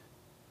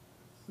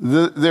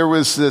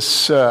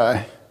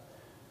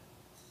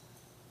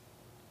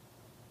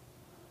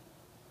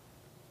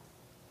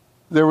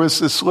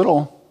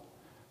little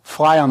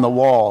fly on the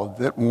wall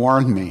that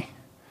warned me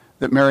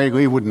that Mary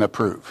Lee wouldn't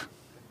approve.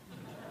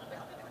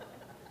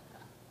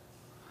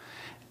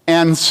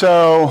 And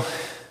so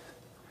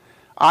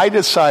I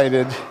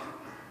decided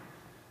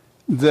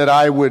that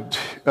I would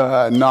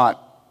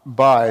not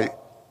buy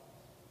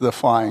the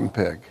flying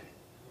pig.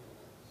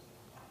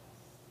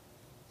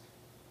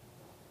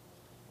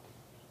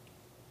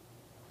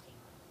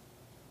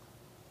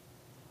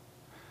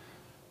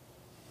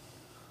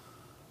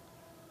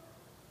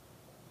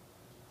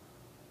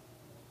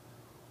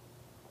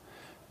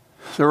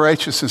 The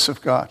righteousness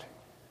of God.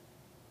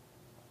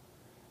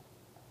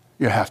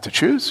 You have to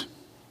choose.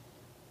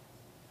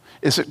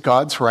 Is it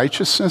God's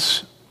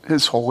righteousness,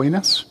 his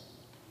holiness?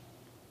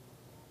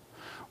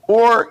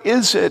 Or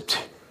is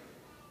it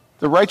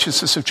the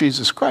righteousness of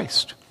Jesus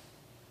Christ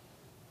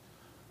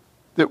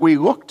that we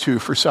look to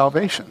for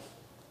salvation?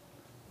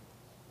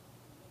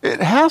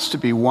 It has to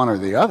be one or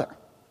the other.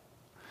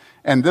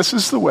 And this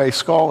is the way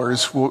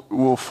scholars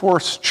will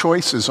force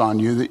choices on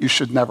you that you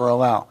should never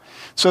allow.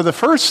 So the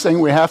first thing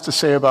we have to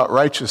say about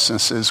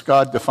righteousness is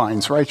God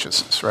defines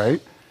righteousness,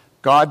 right?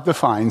 God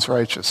defines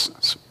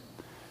righteousness.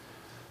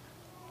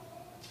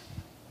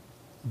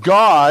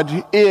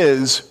 God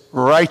is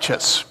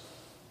righteous.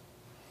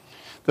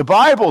 The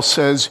Bible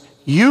says,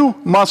 you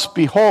must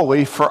be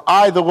holy, for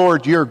I, the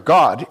Lord your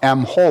God,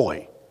 am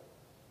holy.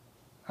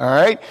 All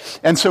right?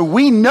 And so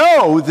we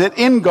know that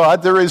in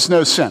God there is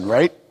no sin,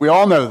 right? We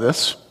all know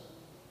this.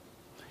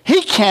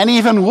 He can't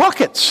even look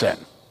at sin.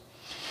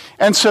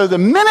 And so the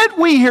minute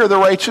we hear the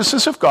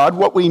righteousness of God,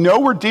 what we know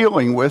we're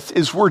dealing with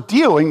is we're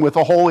dealing with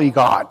a holy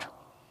God.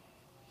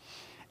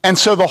 And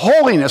so the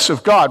holiness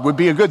of God would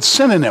be a good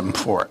synonym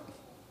for it.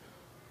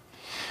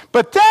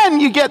 But then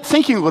you get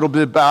thinking a little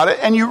bit about it,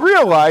 and you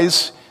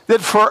realize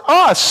that for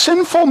us,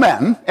 sinful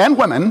men and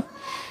women,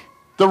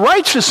 the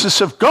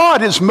righteousness of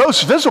God is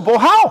most visible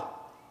how?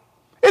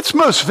 It's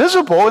most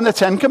visible in the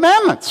Ten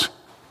Commandments.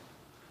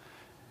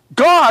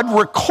 God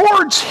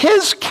records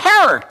his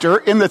character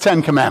in the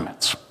Ten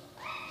Commandments.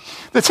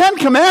 The Ten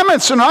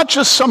Commandments are not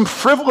just some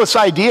frivolous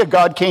idea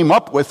God came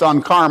up with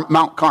on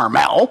Mount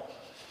Carmel.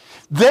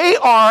 They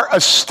are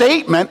a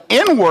statement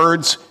in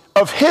words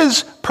of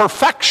his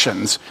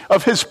perfections,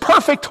 of his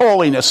perfect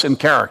holiness and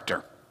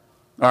character.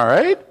 All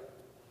right?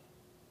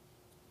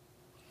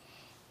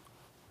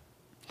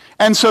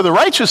 And so the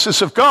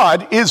righteousness of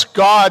God is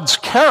God's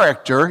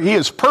character. He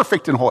is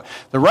perfect and holy.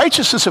 The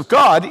righteousness of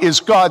God is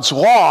God's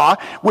law,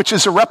 which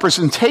is a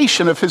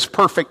representation of his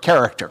perfect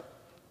character.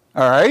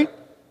 All right?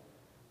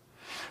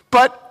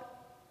 But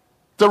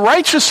the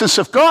righteousness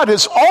of God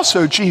is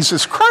also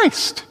Jesus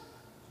Christ,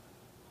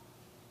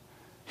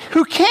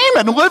 who came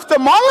and lived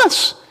among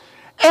us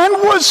and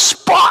was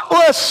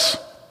spotless.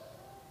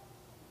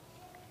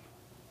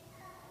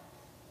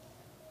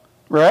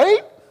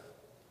 Right?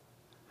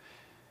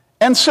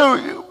 And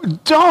so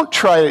don't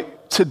try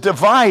to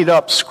divide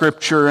up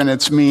Scripture and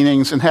its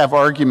meanings and have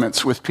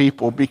arguments with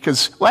people,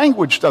 because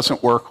language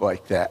doesn't work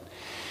like that.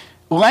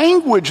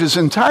 Language is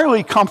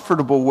entirely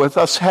comfortable with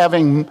us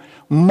having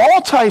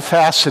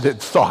multifaceted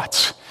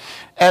thoughts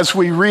as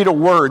we read a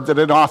word that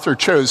an author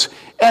chose.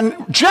 And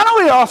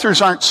generally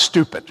authors aren't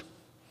stupid.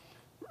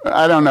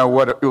 I don't know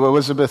what,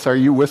 Elizabeth, are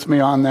you with me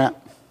on that?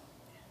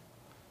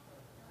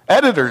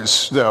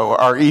 Editors, though,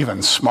 are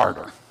even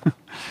smarter.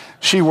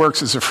 She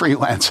works as a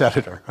freelance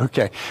editor,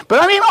 okay.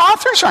 But I mean,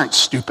 authors aren't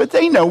stupid.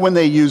 They know when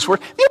they use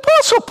words. The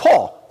Apostle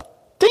Paul,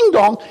 ding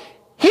dong,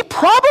 he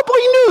probably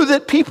knew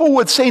that people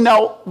would say,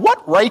 now,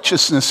 what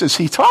righteousness is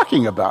he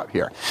talking about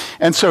here?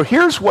 And so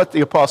here's what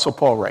the Apostle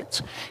Paul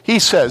writes. He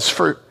says,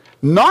 for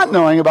not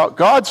knowing about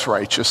God's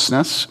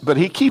righteousness, but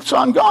he keeps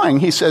on going.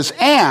 He says,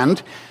 and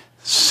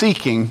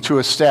seeking to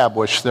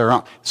establish their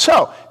own.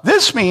 So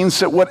this means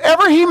that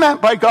whatever he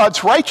meant by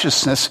God's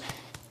righteousness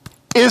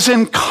is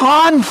in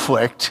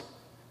conflict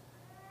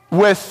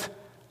with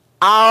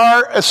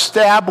our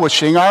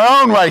establishing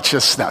our own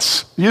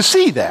righteousness. You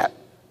see that?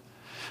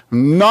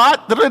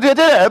 Not but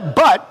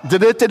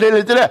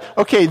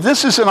okay,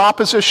 this is in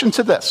opposition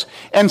to this.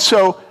 And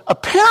so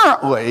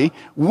apparently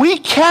we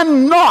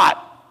cannot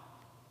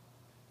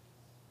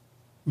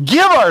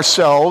give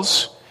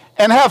ourselves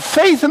and have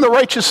faith in the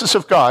righteousness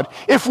of God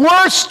if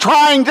we're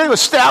trying to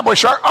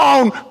establish our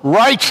own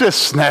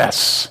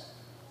righteousness.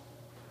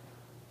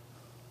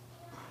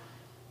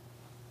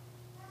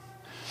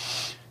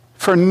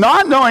 For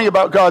not knowing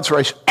about God's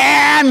righteousness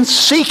and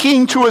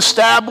seeking to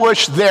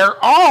establish their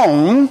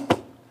own,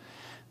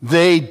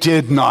 they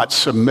did not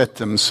submit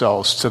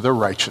themselves to the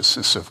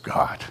righteousness of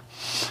God.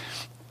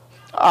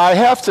 I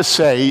have to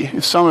say,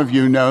 some of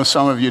you know,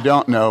 some of you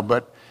don't know,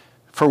 but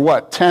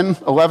for 10,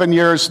 11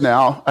 years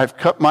now, I've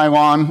cut my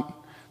lawn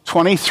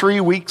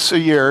 23 weeks a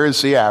year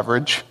is the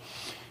average,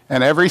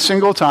 and every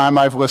single time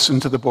I've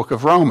listened to the book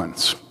of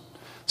Romans,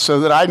 so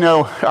that I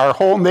know our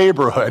whole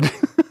neighborhood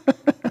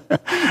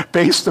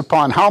based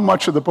upon how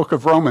much of the book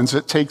of Romans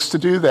it takes to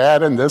do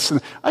that and this.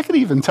 And I could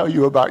even tell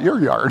you about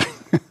your yard.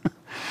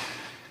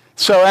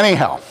 So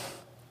anyhow,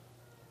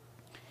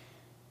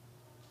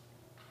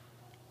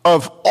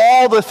 of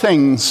all the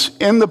things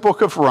in the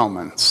book of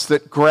Romans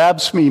that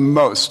grabs me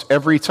most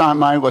every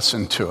time I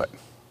listen to it,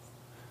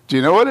 do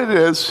you know what it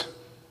is?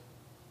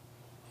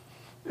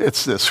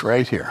 It's this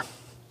right here.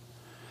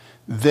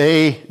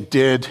 They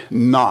did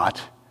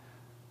not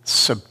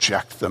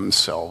subject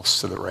themselves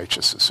to the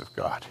righteousness of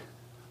God.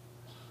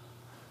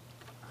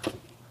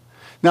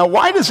 Now,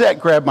 why does that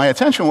grab my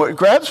attention? Well, it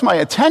grabs my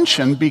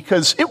attention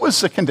because it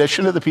was the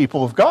condition of the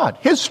people of God.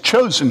 His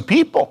chosen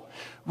people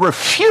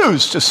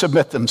refused to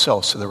submit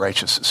themselves to the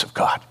righteousness of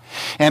God.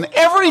 And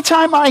every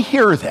time I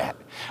hear that,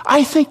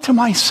 I think to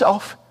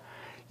myself,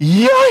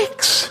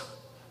 yikes.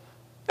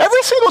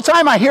 Every single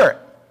time I hear it,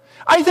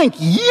 I think,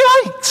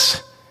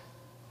 yikes.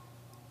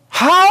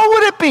 How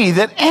would it be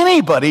that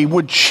anybody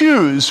would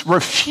refuse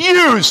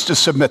to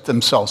submit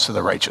themselves to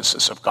the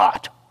righteousness of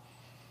God?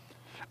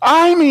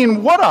 I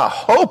mean, what a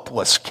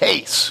hopeless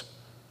case.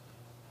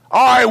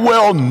 I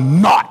will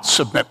not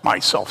submit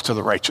myself to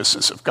the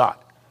righteousness of God.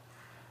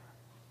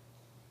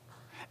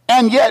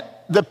 And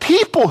yet, the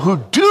people who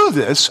do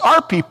this are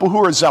people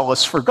who are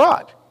zealous for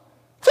God.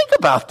 Think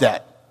about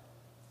that.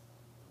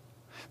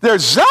 They're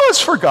zealous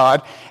for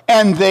God,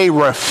 and they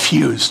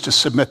refuse to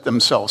submit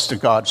themselves to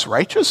God's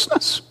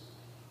righteousness.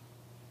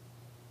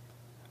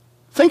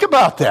 Think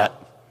about that.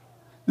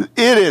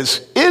 It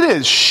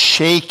is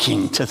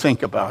shaking to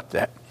think about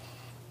that.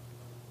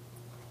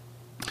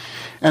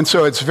 And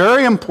so it's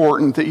very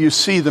important that you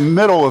see the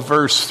middle of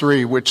verse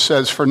 3, which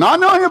says, "For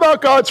not knowing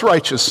about God's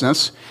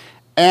righteousness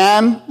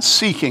and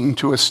seeking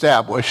to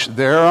establish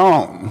their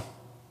own,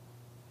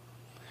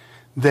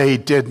 they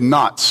did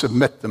not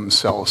submit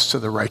themselves to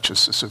the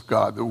righteousness of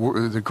God."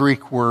 The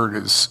Greek word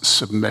is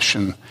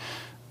submission.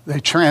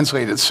 They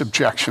translate it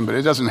subjection, but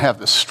it doesn't have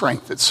the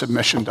strength that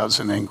submission does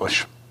in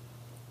English.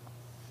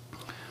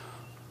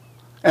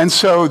 And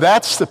so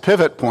that's the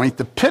pivot point.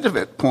 The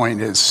pivot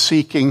point is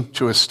seeking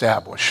to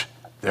establish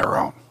their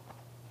own.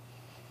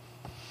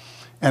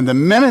 And the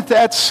minute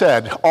that's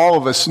said, all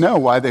of us know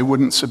why they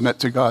wouldn't submit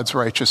to God's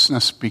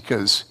righteousness,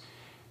 because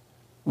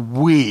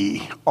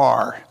we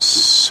are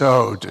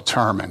so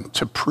determined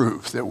to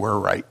prove that we're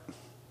right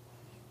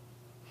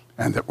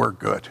and that we're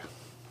good.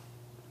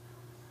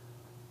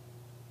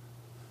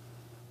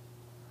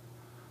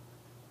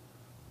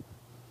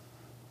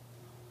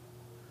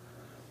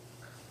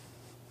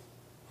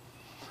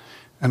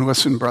 And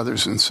listen,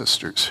 brothers and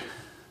sisters,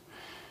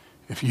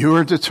 if you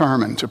are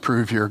determined to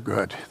prove you're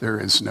good, there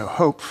is no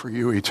hope for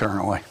you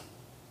eternally.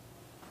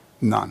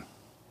 None.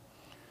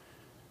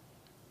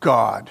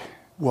 God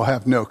will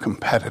have no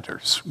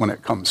competitors when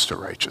it comes to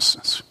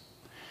righteousness.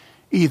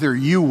 Either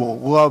you will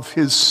love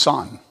his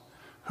Son,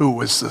 who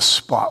was the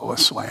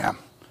spotless lamb,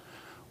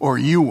 or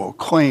you will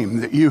claim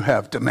that you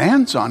have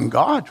demands on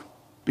God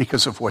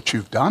because of what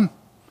you've done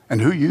and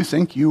who you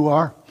think you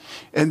are.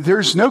 And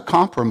there's no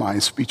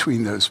compromise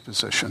between those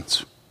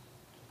positions.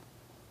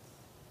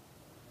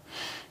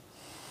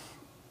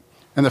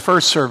 In the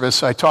first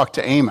service, I talked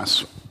to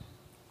Amos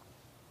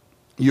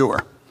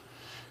Ewer.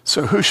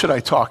 So who should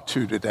I talk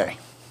to today?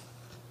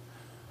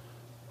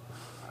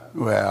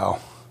 Well,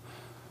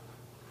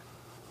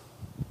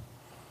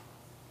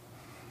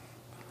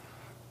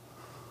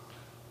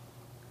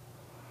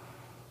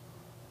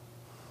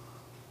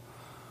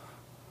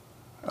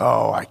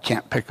 I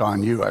can't pick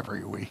on you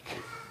every week.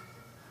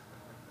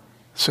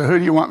 So who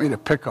do you want me to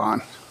pick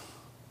on?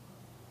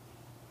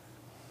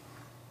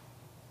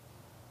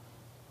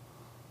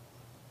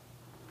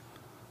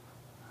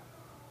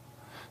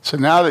 So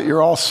now that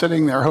you're all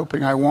sitting there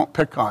hoping I won't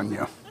pick on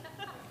you,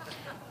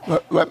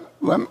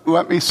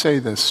 let me say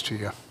this to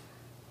you.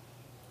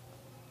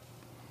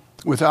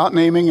 Without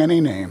naming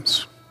any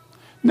names.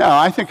 No,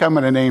 I think I'm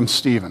going to name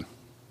Stephen.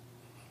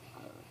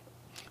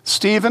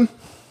 Stephen,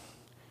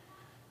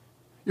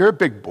 you're a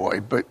big boy,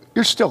 but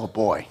you're still a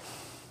boy.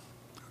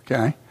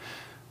 Okay?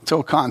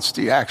 Until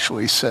Consti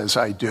actually says,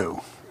 "I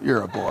do."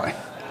 You're a boy.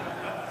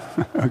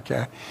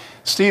 Okay?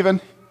 Stephen,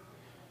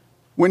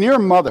 when your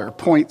mother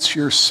points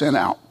your sin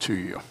out to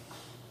you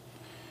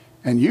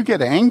and you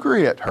get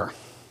angry at her,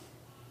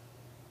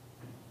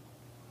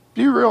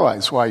 do you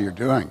realize why you're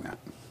doing that?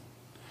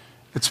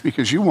 It's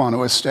because you want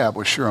to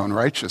establish your own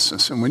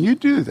righteousness. And when you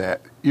do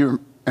that, you're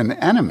an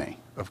enemy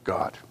of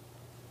God.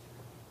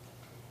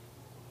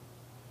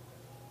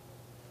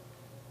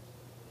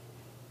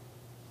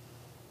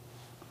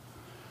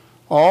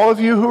 All of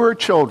you who are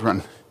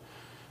children,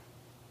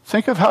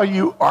 think of how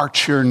you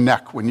arch your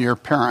neck when your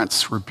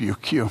parents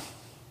rebuke you.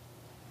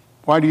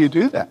 Why do you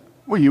do that?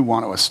 Well, you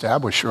want to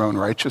establish your own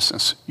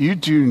righteousness. You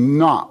do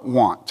not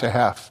want to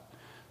have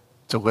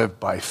to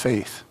live by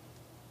faith.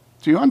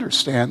 Do you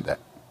understand that?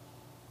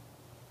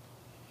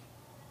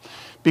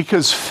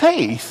 Because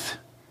faith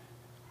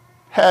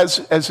has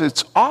as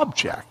its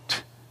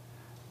object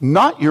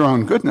not your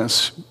own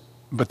goodness,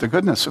 but the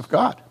goodness of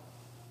God.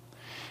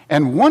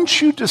 And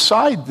once you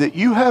decide that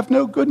you have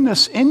no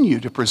goodness in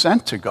you to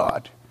present to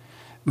God,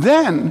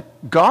 then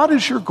God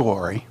is your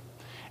glory,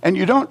 and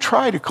you don't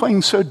try to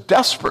cling so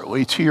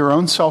desperately to your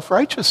own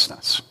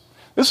self-righteousness.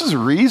 This is the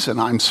reason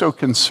I'm so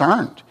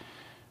concerned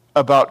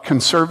about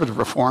conservative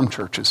Reformed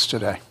churches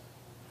today.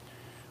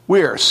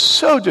 We are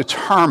so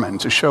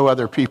determined to show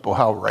other people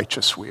how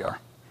righteous we are.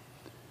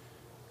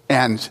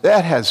 And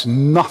that has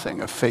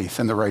nothing of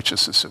faith in the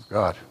righteousness of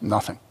God.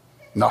 Nothing.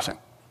 Nothing.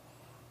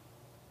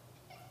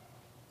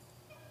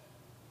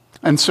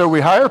 And so we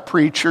hire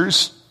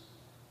preachers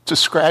to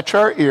scratch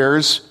our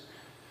ears.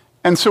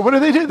 And so what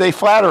do? They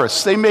flatter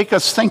us. They make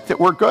us think that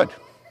we're good.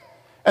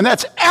 And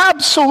that's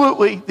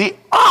absolutely the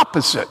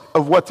opposite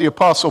of what the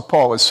Apostle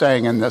Paul is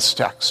saying in this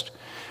text.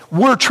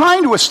 We're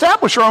trying to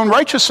establish our own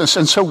righteousness,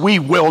 and so we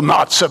will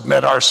not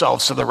submit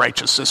ourselves to the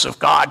righteousness of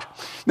God.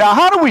 Now,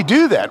 how do we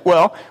do that?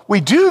 Well,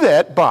 we do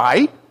that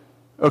by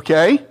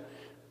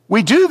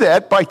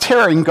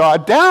tearing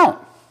God down.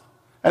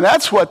 And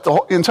that's what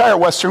the entire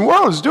Western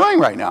world is doing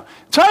right now.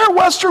 The entire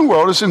Western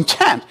world is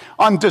intent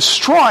on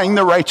destroying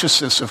the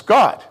righteousness of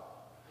God.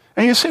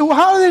 And you say, well,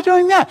 how are they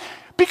doing that?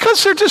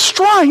 Because they're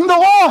destroying the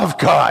law of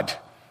God.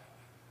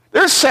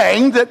 They're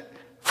saying that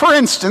for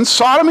instance,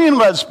 sodomy and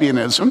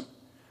lesbianism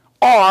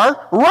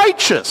are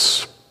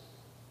righteous,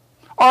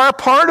 are a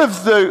part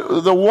of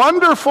the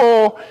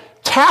wonderful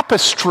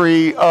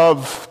tapestry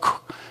of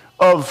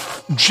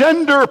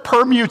gender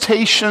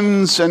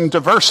permutations and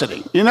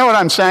diversity. You know what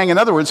I'm saying? In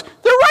other words,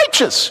 they're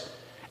righteous.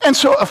 And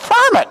so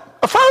affirm it.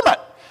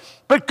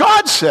 But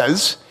God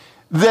says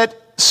that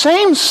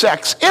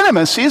same-sex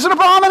intimacy is an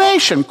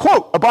abomination.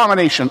 Quote,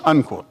 abomination,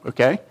 unquote,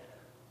 okay?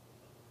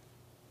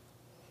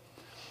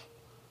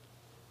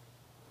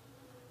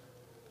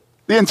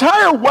 The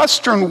entire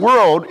Western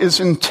world is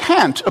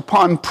intent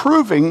upon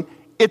proving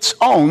its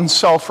own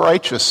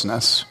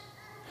self-righteousness.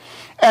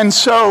 And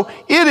so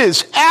it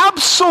is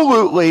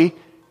absolutely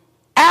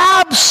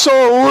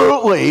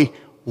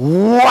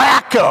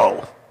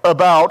wacko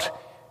about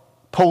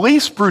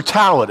police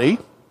brutality,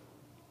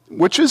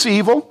 which is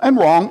evil and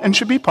wrong and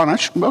should be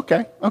punished.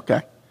 Okay.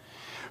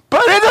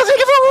 But it doesn't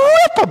give a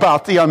rip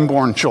about the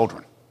unborn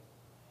children.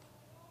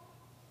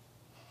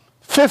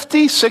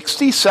 50,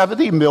 60,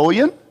 70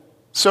 million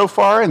so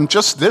far in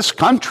just this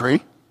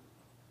country.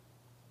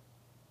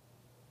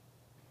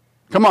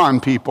 Come on,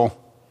 people.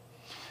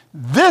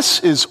 This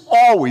is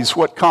always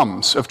what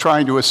comes of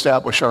trying to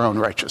establish our own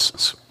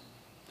righteousness.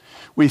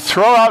 We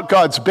throw out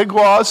God's big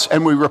laws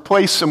and we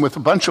replace them with a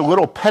bunch of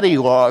little petty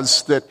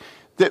laws that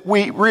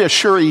we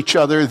reassure each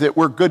other that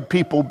we're good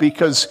people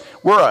because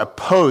we're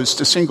opposed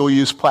to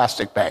single-use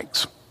plastic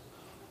bags.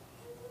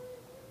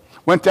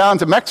 Went down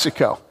to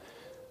Mexico,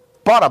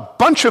 bought a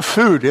bunch of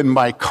food in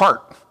my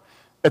cart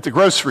at the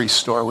grocery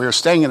store. We were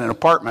staying in an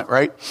apartment,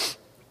 right?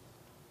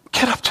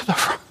 Get up to the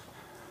front.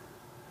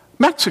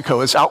 Mexico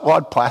has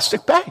outlawed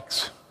plastic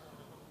bags.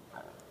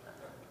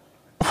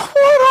 What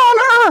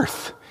on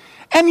earth?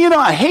 And you know,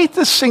 I hate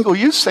this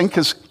single-use thing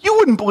because you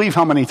wouldn't believe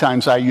how many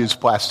times I use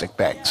plastic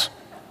bags.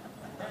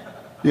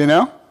 You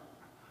know?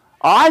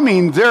 I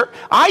mean,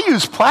 I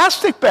use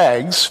plastic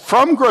bags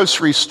from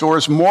grocery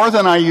stores more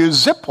than I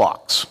use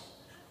Ziplocs.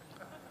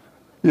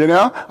 You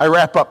know? I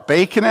wrap up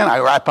bacon in, I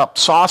wrap up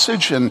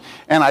sausage, and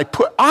I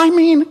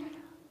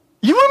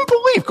you wouldn't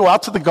believe, go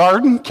out to the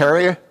garden,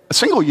 carry a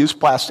single-use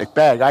plastic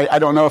bag. I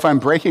don't know if I'm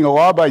breaking a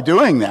law by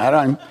doing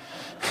that.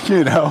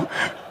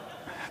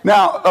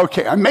 Now,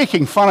 okay, I'm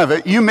making fun of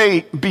it. You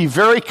may be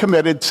very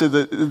committed to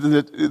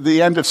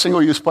the end of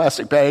single-use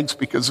plastic bags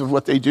because of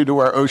what they do to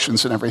our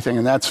oceans and everything,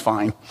 and that's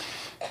fine,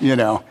 you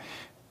know.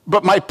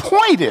 But my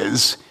point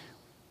is,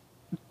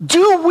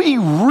 do we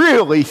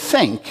really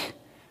think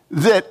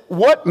that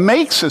what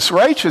makes us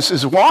righteous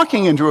is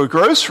walking into a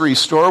grocery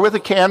store with a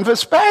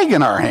canvas bag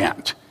in our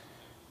hand?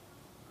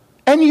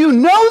 And you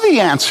know the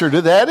answer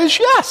to that is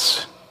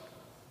yes.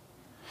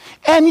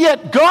 And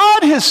yet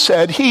God has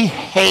said he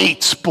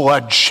hates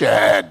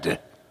bloodshed.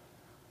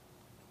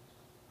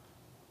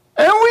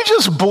 And we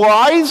just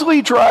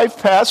blithely drive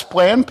past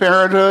Planned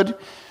Parenthood.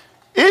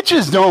 It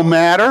just don't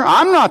matter.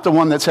 I'm not the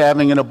one that's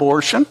having an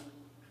abortion.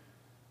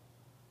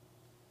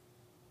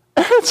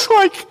 And it's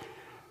like,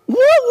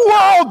 what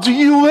world do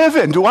you live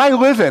in? Do I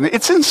live in?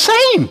 It's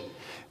insane.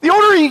 The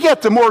older you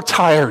get, the more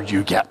tired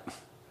you get.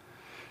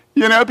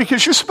 You know,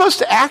 because you're supposed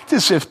to act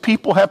as if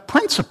people have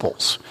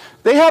principles.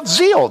 They have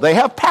zeal. They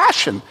have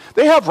passion.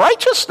 They have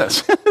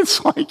righteousness.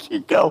 It's like you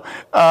go,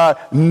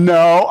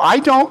 no, I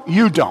don't,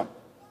 you don't.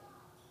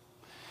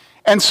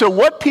 And so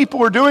what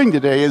people are doing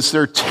today is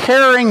they're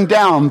tearing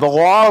down the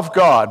law of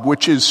God,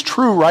 which is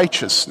true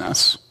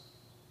righteousness.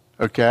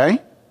 Okay?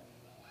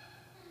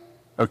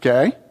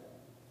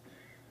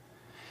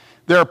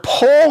 They're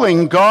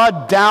pulling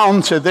God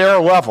down to their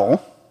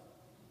level.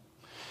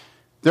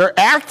 They're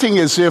acting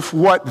as if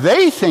what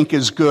they think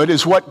is good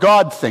is what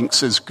God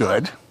thinks is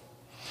good.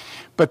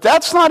 But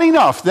that's not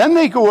enough. Then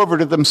they go over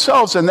to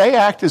themselves and they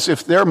act as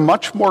if they're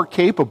much more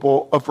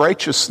capable of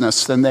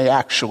righteousness than they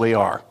actually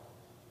are.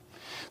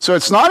 So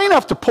it's not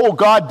enough to pull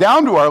God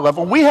down to our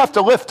level. We have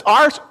to lift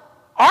our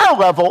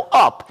level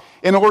up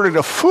in order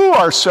to fool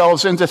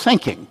ourselves into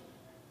thinking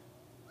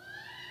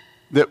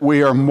that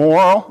we are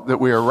moral, that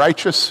we are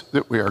righteous,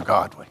 that we are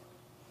godly.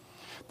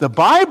 The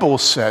Bible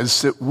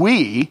says that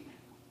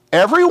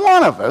every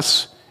one of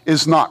us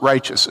is not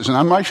righteous. Is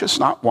unrighteous?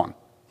 Not one.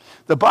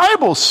 The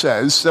Bible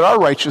says that our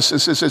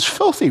righteousness is as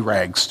filthy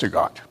rags to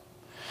God.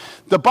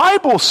 The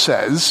Bible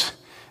says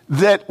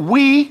that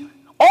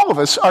all of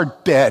us are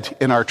dead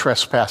in our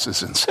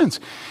trespasses and sins.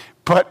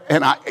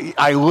 And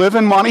I live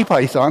in Monty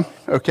Python,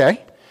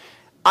 okay?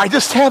 I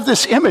just have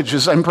this image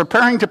as I'm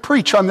preparing to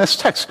preach on this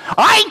text.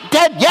 I ain't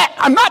dead yet.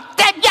 I'm not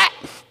dead yet.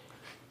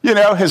 You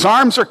know, his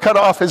arms are cut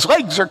off, his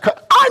legs are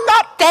cut. I'm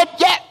not dead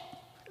yet.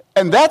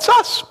 And that's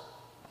us.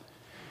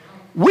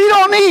 We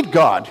don't need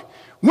God.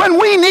 When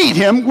we need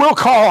him, we'll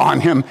call on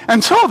him.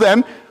 Until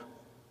then,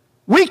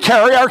 we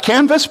carry our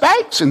canvas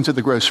bags into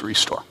the grocery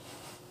store.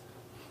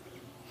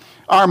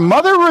 Our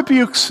mother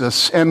rebukes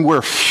us, and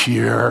we're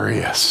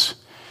furious.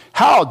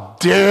 How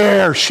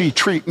dare she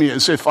treat me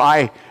as if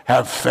I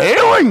have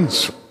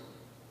failings?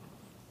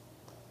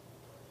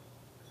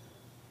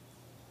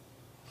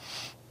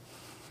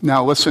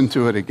 Now listen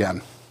to it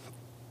again.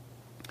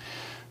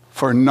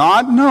 for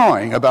not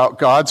knowing about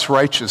God's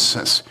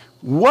righteousness.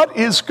 What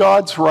is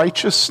God's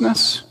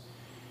righteousness?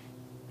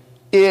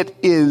 It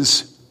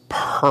is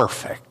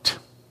perfect.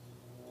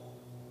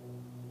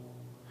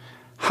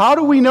 How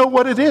do we know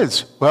what it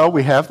is? Well,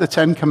 we have the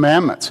Ten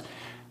Commandments.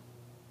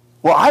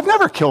 Well, I've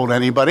never killed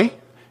anybody.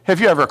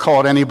 Have you ever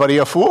called anybody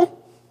a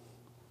fool?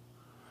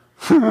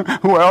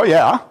 Well,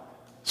 yeah.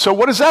 So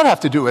what does that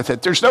have to do with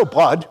it? There's no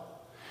blood.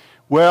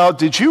 Well,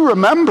 did you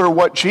remember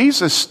what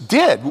Jesus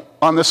did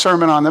on the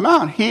Sermon on the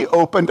Mount? He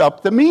opened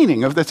up the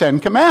meaning of the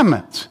Ten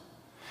Commandments.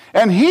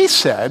 And he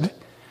said,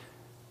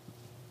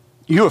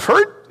 you have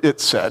heard it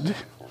said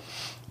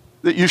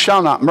that you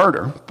shall not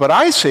murder. But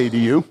I say to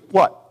you,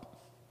 what?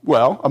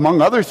 Well,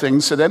 among other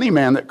things, that any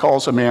man that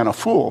calls a man a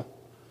fool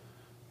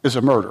is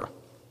a murderer.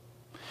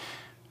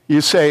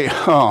 You say,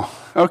 oh,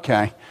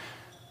 okay.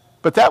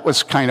 But that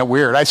was kind of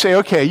weird. I say,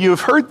 okay, you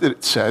have heard that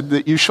it said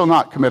that you shall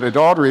not commit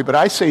adultery, but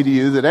I say to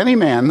you that any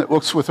man that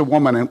looks with a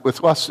woman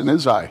with lust in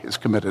his eye has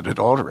committed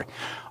adultery.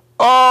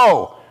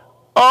 Oh,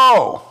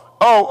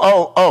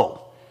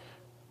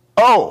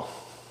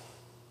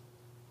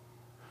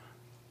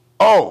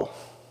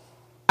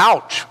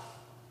 ouch.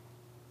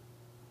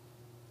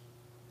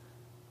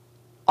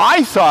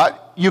 I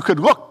thought you could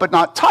look but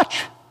not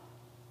touch.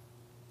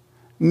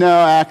 No,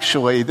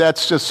 actually,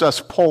 that's just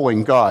us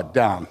pulling God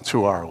down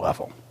to our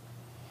level.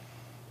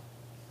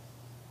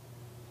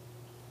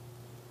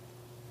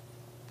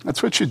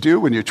 That's what you do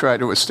when you try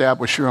to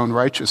establish your own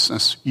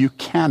righteousness. You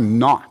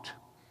cannot.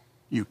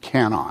 You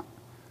cannot.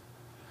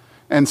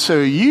 And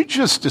so you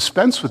just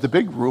dispense with the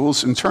big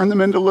rules and turn them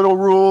into little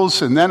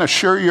rules and then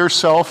assure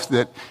yourself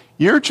that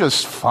you're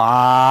just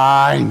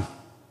fine.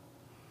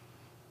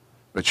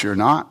 But you're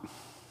not.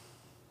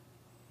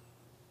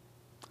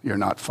 You're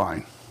not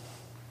fine.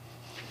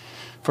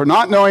 For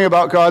not knowing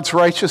about God's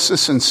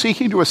righteousness and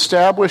seeking to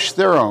establish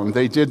their own,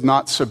 they did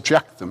not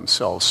subject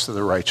themselves to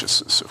the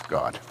righteousness of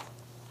God.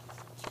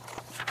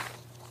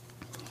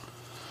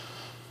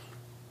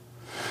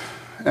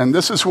 And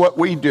this is what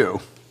we do.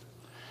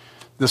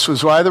 This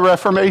was why the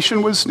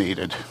Reformation was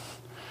needed.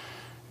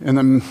 In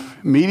the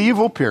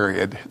medieval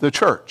period, the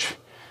church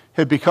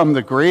had become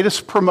the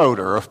greatest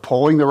promoter of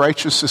pulling the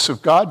righteousness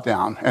of God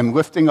down and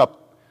lifting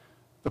up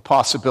the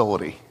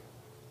possibility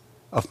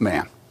of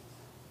man.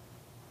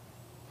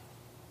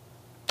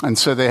 And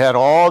so they had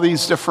all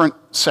these different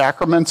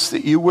sacraments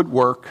that you would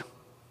work,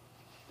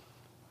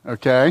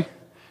 okay?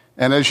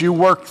 And as you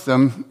worked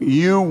them,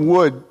 you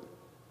would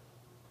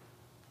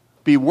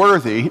be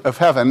worthy of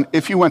heaven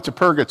if you went to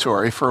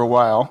purgatory for a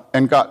while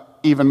and got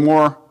even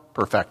more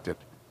perfected.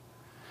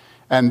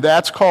 And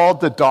that's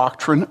called the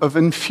doctrine of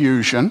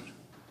infusion.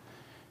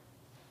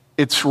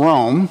 It's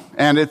Rome,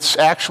 and it's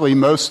actually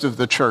most of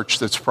the church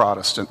that's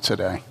Protestant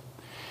today.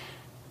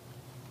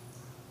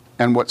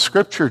 And what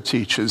Scripture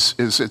teaches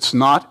is it's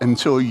not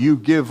until you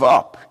give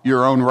up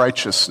your own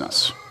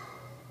righteousness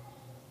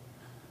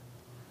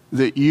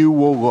that you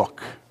will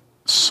look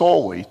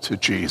solely to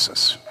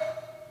Jesus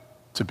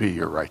to be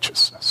your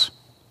righteousness.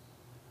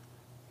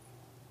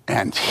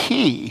 And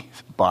he,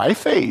 by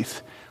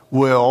faith,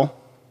 will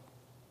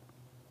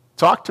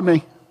talk to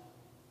me.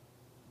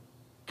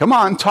 Come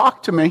on,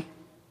 talk to me.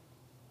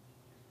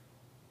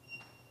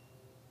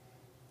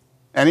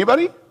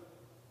 Anybody?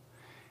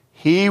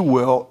 He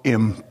will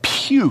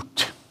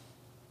impute,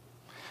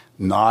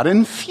 not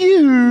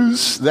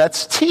infuse,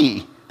 that's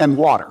tea and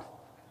water.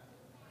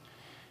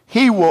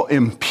 He will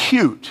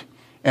impute,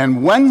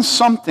 and when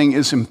something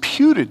is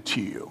imputed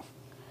to you,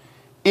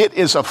 it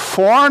is a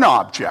foreign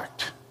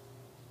object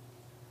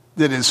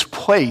that is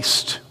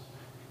placed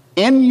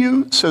in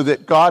you so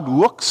that God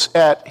looks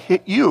at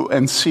you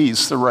and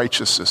sees the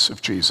righteousness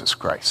of Jesus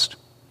Christ.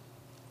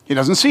 He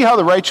doesn't see how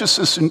the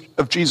righteousness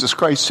of Jesus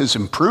Christ has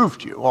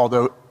improved you,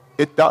 although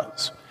it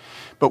does.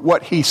 But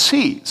what he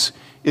sees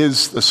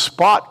is the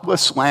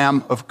spotless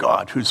Lamb of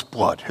God whose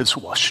blood has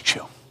washed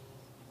you.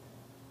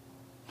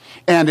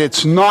 And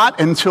it's not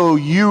until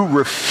you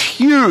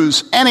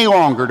refuse any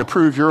longer to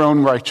prove your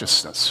own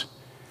righteousness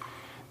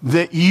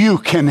that you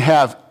can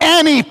have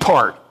any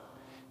part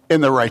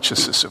in the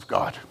righteousness of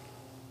God.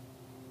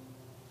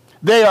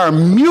 They are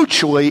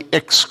mutually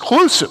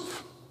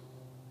exclusive.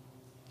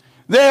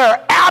 They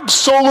are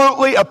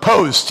absolutely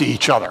opposed to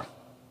each other.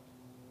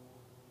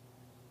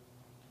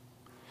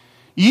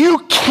 You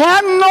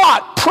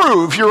cannot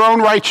prove your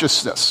own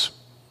righteousness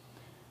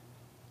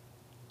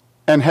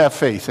and have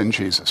faith in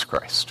Jesus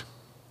Christ.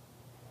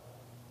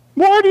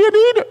 Why do you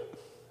need it?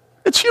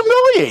 It's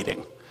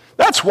humiliating.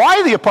 That's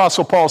why the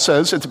Apostle Paul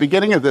says at the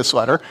beginning of this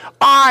letter,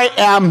 I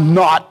am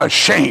not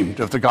ashamed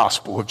of the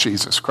gospel of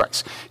Jesus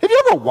Christ. Have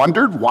you ever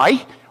wondered why?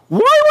 Why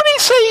would he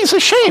say he's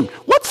ashamed?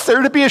 What's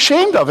there to be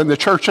ashamed of in the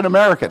church in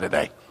America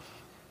today?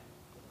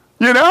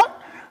 You know?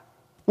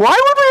 Why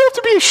would we have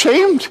to be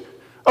ashamed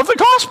of the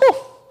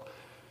gospel?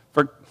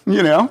 For,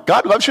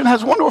 God loves you and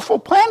has a wonderful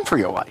plan for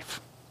your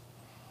life.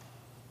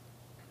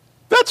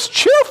 That's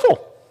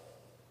cheerful.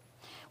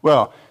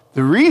 Well,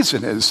 the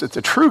reason is that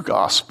the true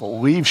gospel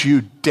leaves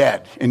you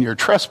dead in your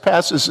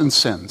trespasses and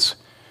sins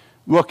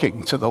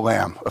looking to the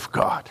Lamb of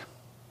God.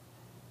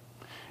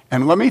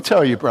 And let me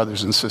tell you,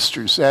 brothers and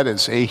sisters, that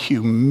is a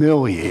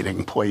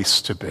humiliating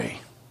place to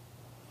be.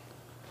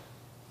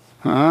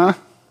 Huh?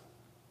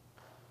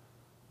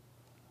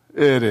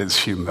 It is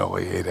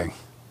humiliating.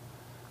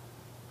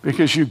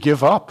 Because you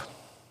give up.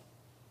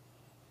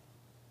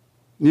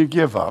 You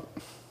give up.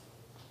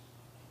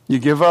 You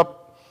give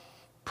up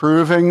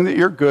proving that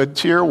you're good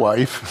to your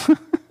wife,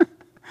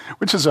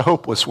 which is a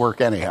hopeless work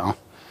anyhow.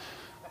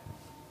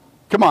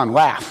 Come on,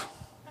 laugh.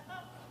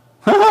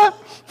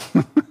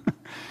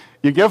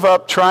 You give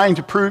up trying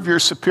to prove your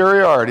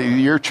superiority to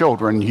your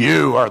children.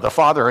 You are the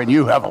father and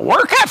you have a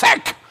work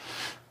ethic.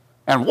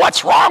 And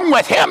what's wrong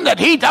with him that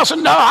he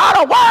doesn't know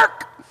how to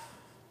work?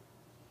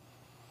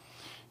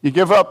 You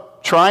give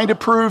up trying to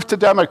prove to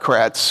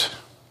Democrats.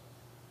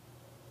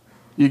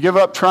 You give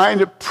up trying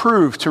to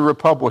prove to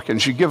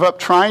Republicans. You give up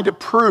trying to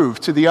prove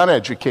to the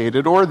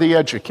uneducated or the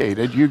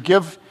educated. You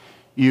give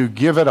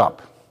it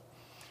up.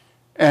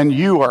 And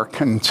you are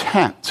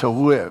content to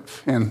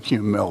live in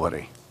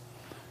humility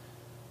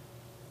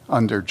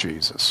under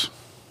Jesus.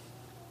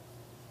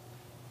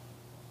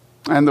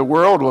 And the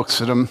world looks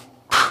at him,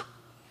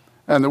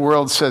 and the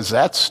world says,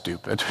 that's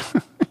stupid,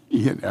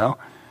 you know.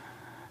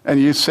 And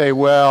you say,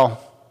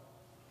 well,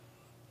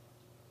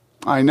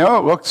 I know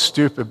it looks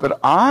stupid, but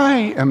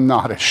I am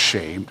not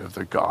ashamed of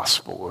the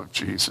gospel of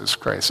Jesus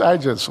Christ. I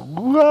just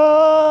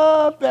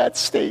love that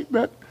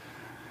statement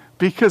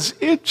because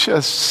it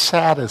just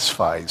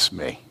satisfies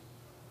me.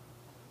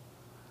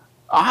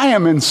 I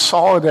am in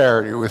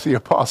solidarity with the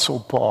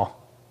Apostle Paul.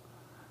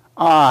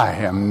 I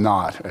am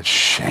not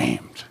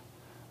ashamed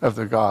of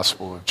the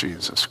gospel of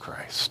Jesus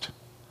Christ.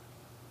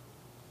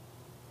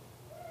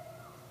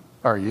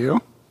 Are you?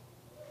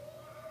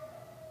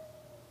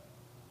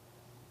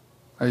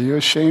 Are you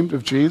ashamed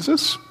of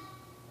Jesus?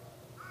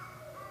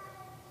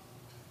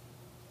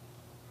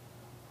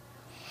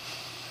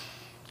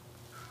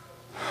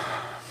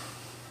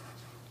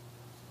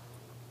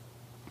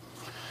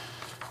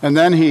 And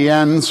then he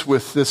ends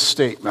with this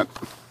statement.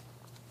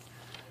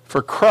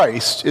 For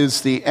Christ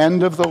is the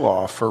end of the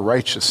law for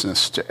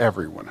righteousness to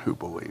everyone who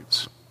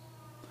believes.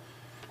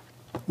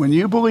 When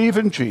you believe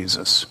in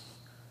Jesus,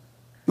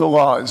 the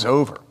law is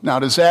over. Now,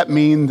 does that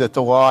mean that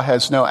the law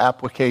has no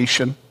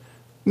application?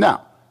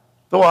 No.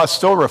 The law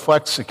still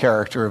reflects the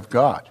character of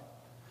God.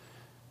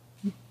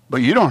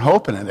 But you don't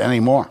hope in it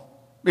anymore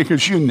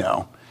because you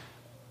know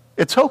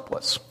it's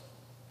hopeless.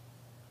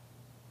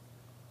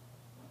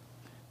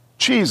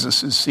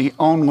 Jesus is the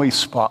only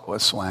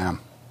spotless lamb.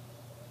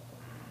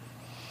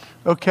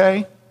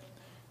 Okay?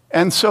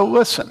 And so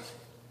listen,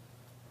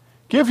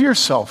 give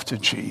yourself to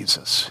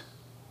Jesus.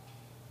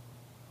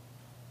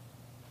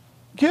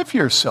 Give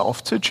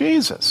yourself to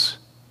Jesus.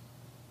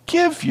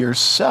 Give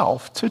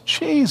yourself to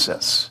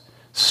Jesus.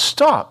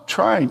 Stop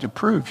trying to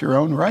prove your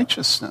own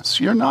righteousness.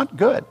 You're not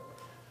good.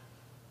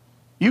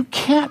 You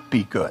can't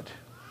be good.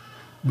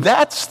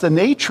 That's the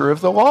nature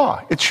of the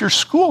law. It's your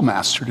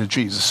schoolmaster to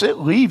Jesus. It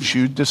leaves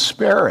you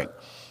despairing.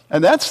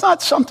 And that's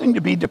not something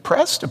to be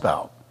depressed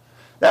about.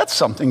 That's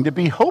something to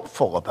be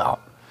hopeful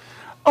about.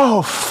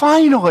 Oh,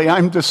 finally,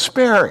 I'm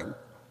despairing.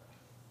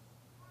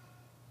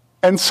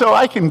 And so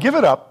I can give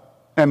it up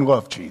and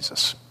love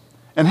Jesus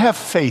and have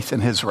faith in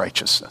his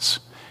righteousness.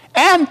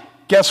 And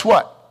guess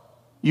what?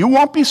 You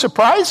won't be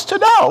surprised to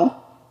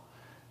know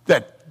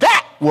that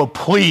that will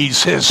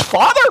please his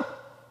Father.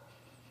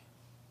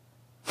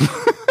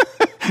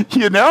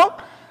 You know?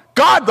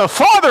 God the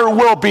Father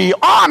will be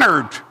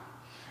honored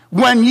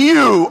when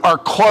you are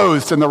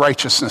clothed in the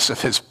righteousness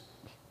of his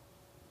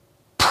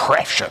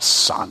precious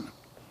Son.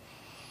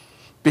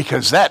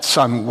 Because that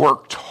Son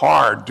worked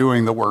hard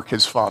doing the work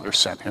his Father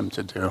sent him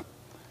to do.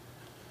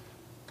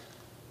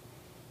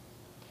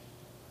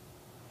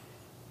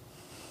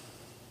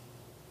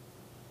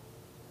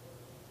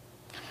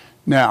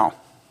 Now,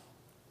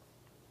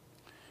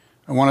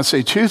 I want to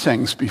say two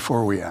things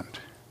before we end.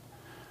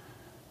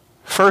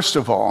 First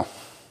of all,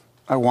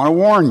 I want to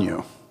warn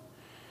you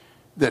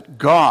that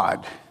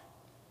God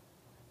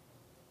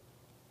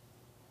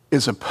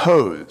is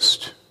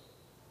opposed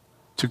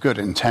to good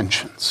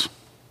intentions.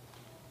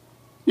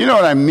 You know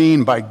what I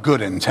mean by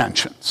good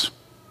intentions.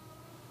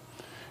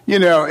 You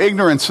know,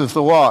 ignorance of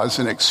the law is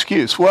an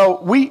excuse.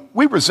 Well, we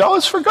were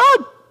zealous for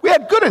God. We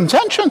had good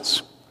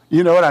intentions.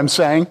 You know what I'm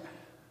saying?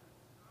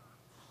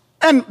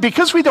 And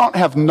because we don't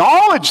have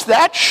knowledge,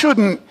 that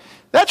shouldn't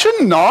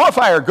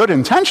nullify our good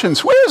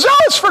intentions. We're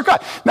zealous for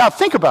God. Now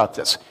think about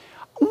this.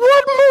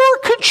 What more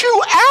could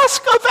you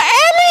ask of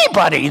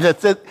anybody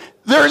that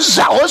they're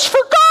zealous for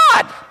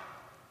God?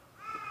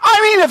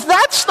 I mean, if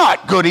that's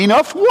not good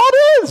enough, what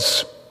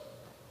is?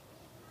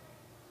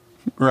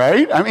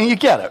 Right? I mean, you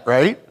get it,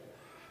 right?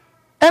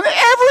 And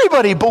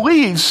everybody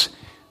believes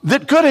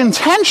that good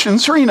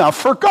intentions are enough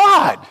for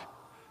God.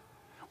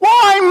 Well,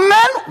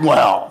 I meant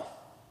well.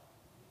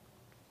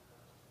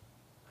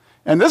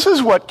 And this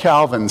is what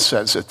Calvin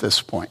says at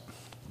this point.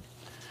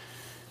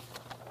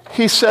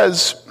 He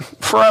says,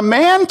 for a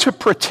man to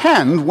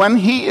pretend when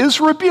he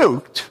is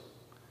rebuked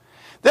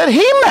that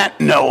he meant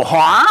no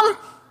harm,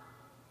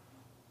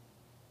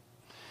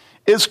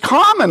 is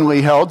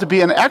commonly held to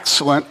be an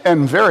excellent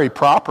and very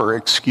proper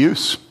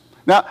excuse.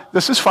 Now,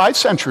 this is 5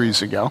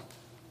 centuries ago,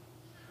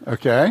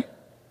 okay?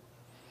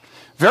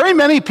 Very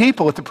many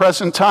people at the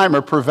present time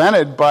are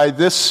prevented by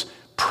this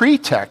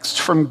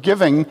pretext from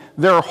giving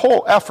their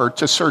whole effort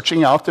to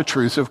searching out the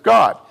truth of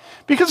God,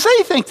 because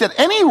they think that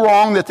any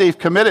wrong that they've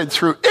committed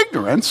through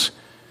ignorance,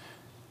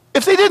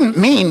 if they didn't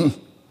mean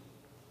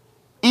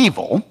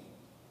evil,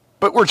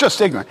 but were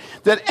just ignorant,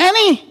 that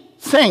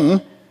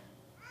anything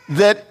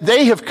that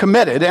they have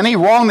committed, any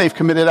wrong they've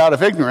committed out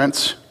of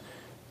ignorance,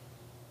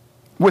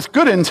 with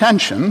good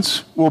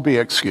intentions, will be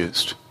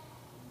excused.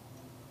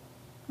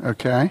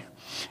 Okay?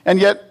 And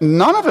yet,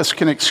 none of us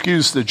can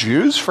excuse the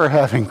Jews for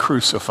having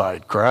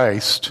crucified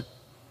Christ.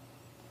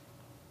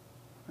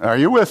 Are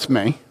you with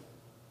me?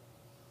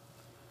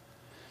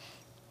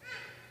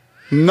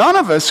 None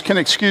of us can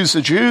excuse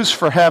the Jews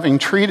for having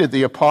treated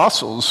the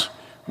apostles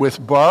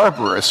with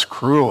barbarous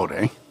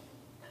cruelty.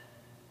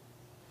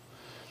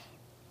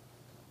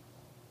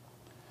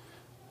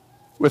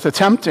 With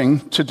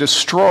attempting to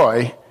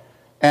destroy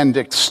and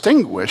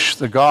extinguish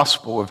the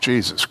gospel of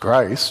Jesus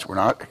Christ. We're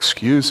not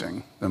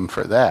excusing them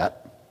for that.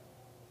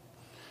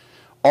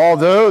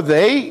 Although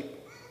they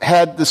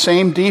had the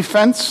same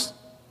defense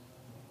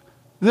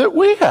that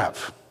we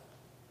have.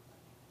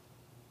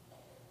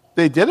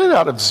 They did it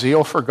out of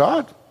zeal for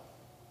God.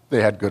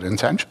 They had good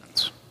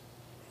intentions.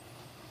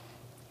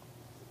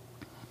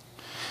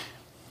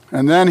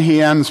 And then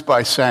he ends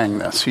by saying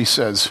this. He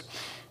says,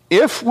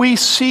 if we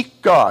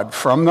seek God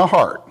from the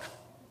heart,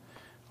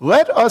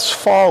 let us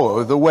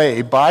follow the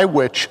way by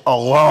which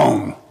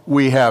alone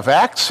we have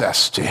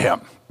access to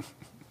him.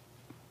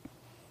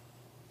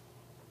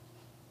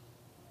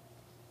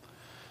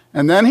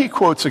 And then he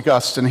quotes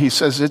Augustine. He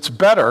says, it's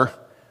better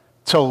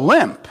to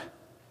limp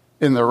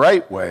in the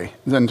right way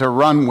than to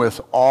run with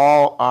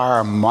all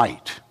our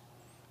might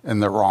in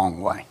the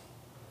wrong way.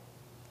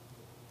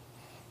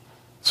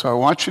 So I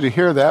want you to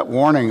hear that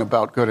warning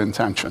about good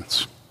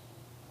intentions.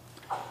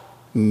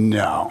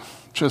 No,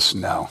 just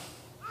no.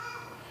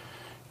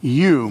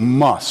 You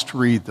must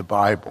read the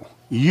Bible.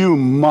 You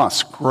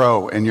must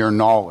grow in your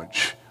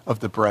knowledge of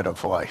the bread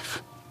of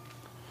life.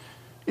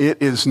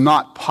 It is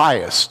not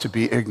pious to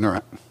be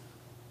ignorant.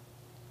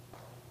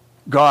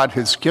 God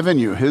has given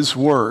you his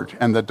word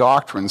and the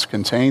doctrines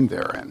contained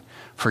therein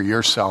for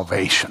your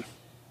salvation.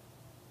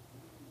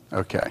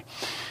 Okay.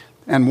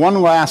 And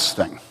one last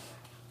thing.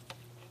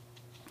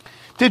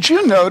 Did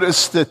you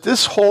notice that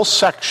this whole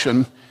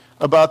section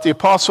about the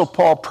Apostle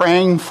Paul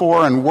praying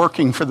for and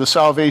working for the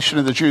salvation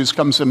of the Jews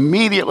comes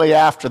immediately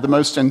after the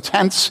most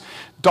intense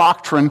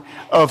doctrine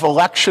of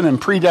election and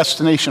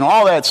predestination,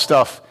 all that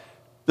stuff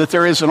that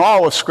there is in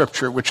all of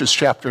Scripture, which is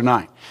chapter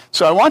 9.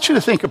 So I want you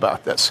to think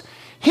about this.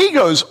 He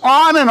goes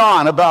on and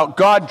on about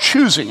God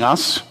choosing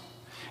us,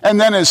 and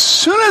then as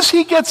soon as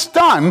he gets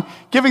done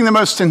giving the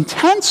most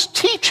intense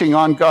teaching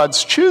on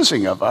God's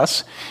choosing of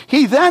us,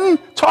 he then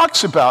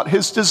talks about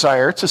his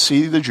desire to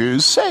see the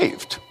Jews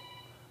saved.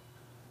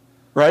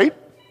 Right?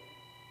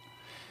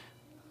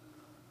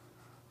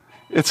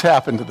 It's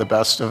happened to the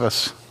best of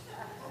us.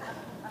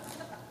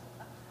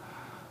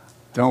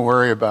 Don't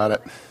worry about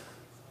it.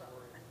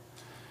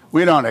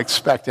 We don't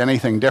expect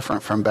anything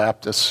different from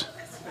Baptists.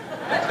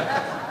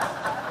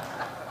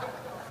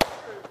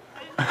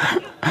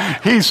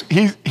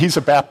 He's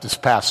a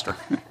Baptist pastor,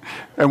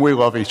 and we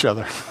love each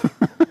other.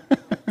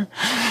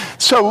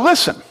 So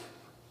listen.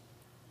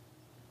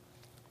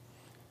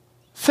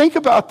 Think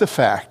about the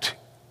fact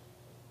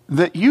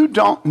that you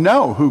don't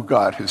know who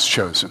God has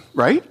chosen,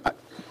 right?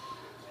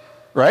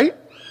 Right?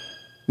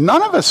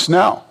 None of us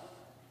know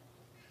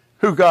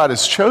who God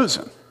has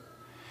chosen.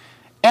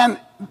 And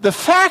the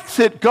fact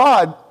that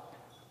God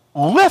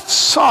lifts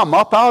some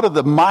up out of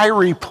the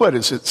miry pit,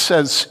 as it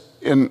says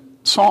in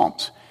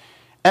Psalms,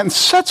 and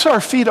sets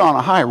our feet on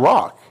a high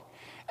rock,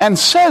 and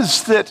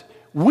says that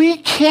we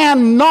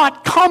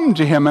cannot come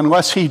to him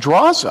unless he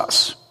draws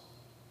us,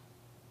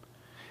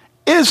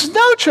 is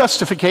no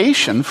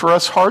justification for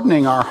us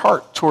hardening our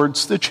heart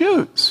towards the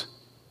Jews.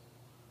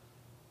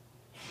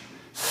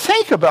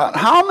 Think about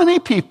how many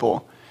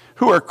people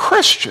who are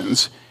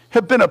Christians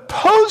have been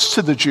opposed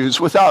to the Jews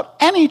without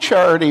any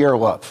charity or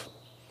love.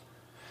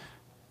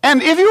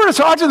 And if you were to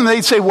talk to them,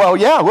 they'd say, well,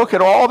 yeah, look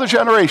at all the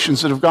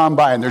generations that have gone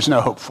by and there's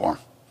no hope for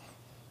them.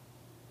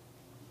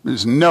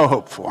 There's no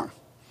hope for them.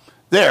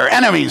 They're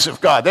enemies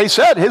of God. They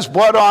said his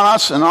blood on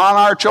us and on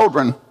our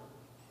children.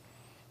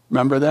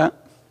 Remember that?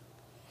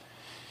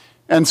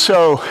 And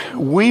so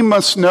we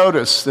must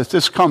notice that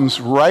this comes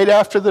right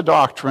after the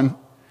doctrine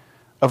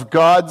of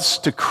God's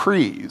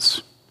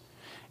decrees,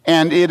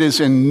 and it is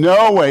in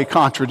no way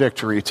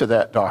contradictory to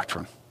that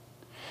doctrine.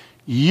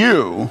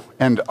 You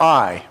and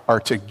I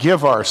are to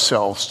give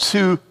ourselves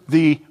to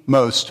the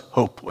most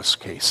hopeless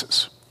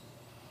cases,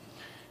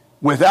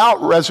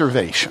 without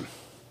reservation,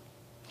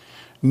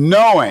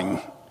 knowing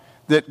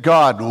that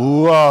God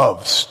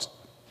loves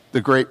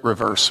the great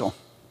reversal.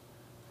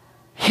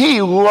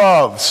 He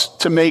loves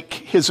to make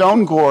his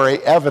own glory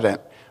evident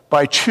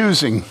by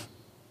choosing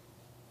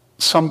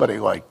somebody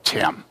like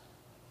Tim.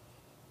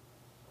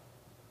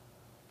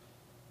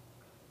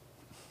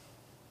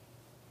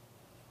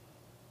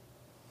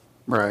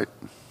 Right.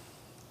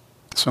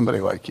 Somebody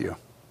like you.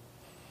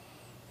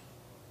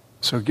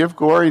 So give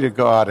glory to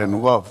God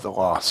and love the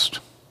lost.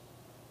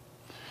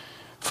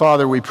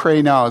 Father, we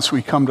pray now as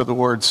we come to the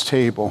Lord's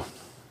table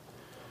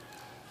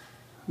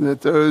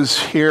that those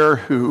here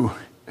who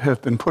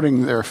have been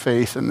putting their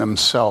faith in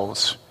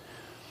themselves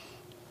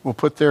will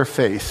put their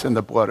faith in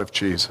the blood of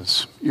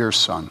Jesus, your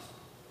Son,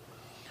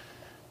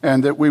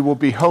 and that we will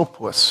be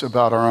hopeless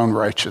about our own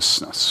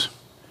righteousness,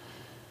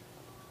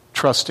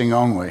 trusting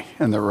only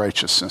in the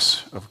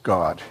righteousness of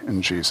God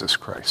in Jesus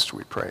Christ.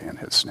 We pray in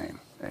his name.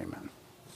 Amen.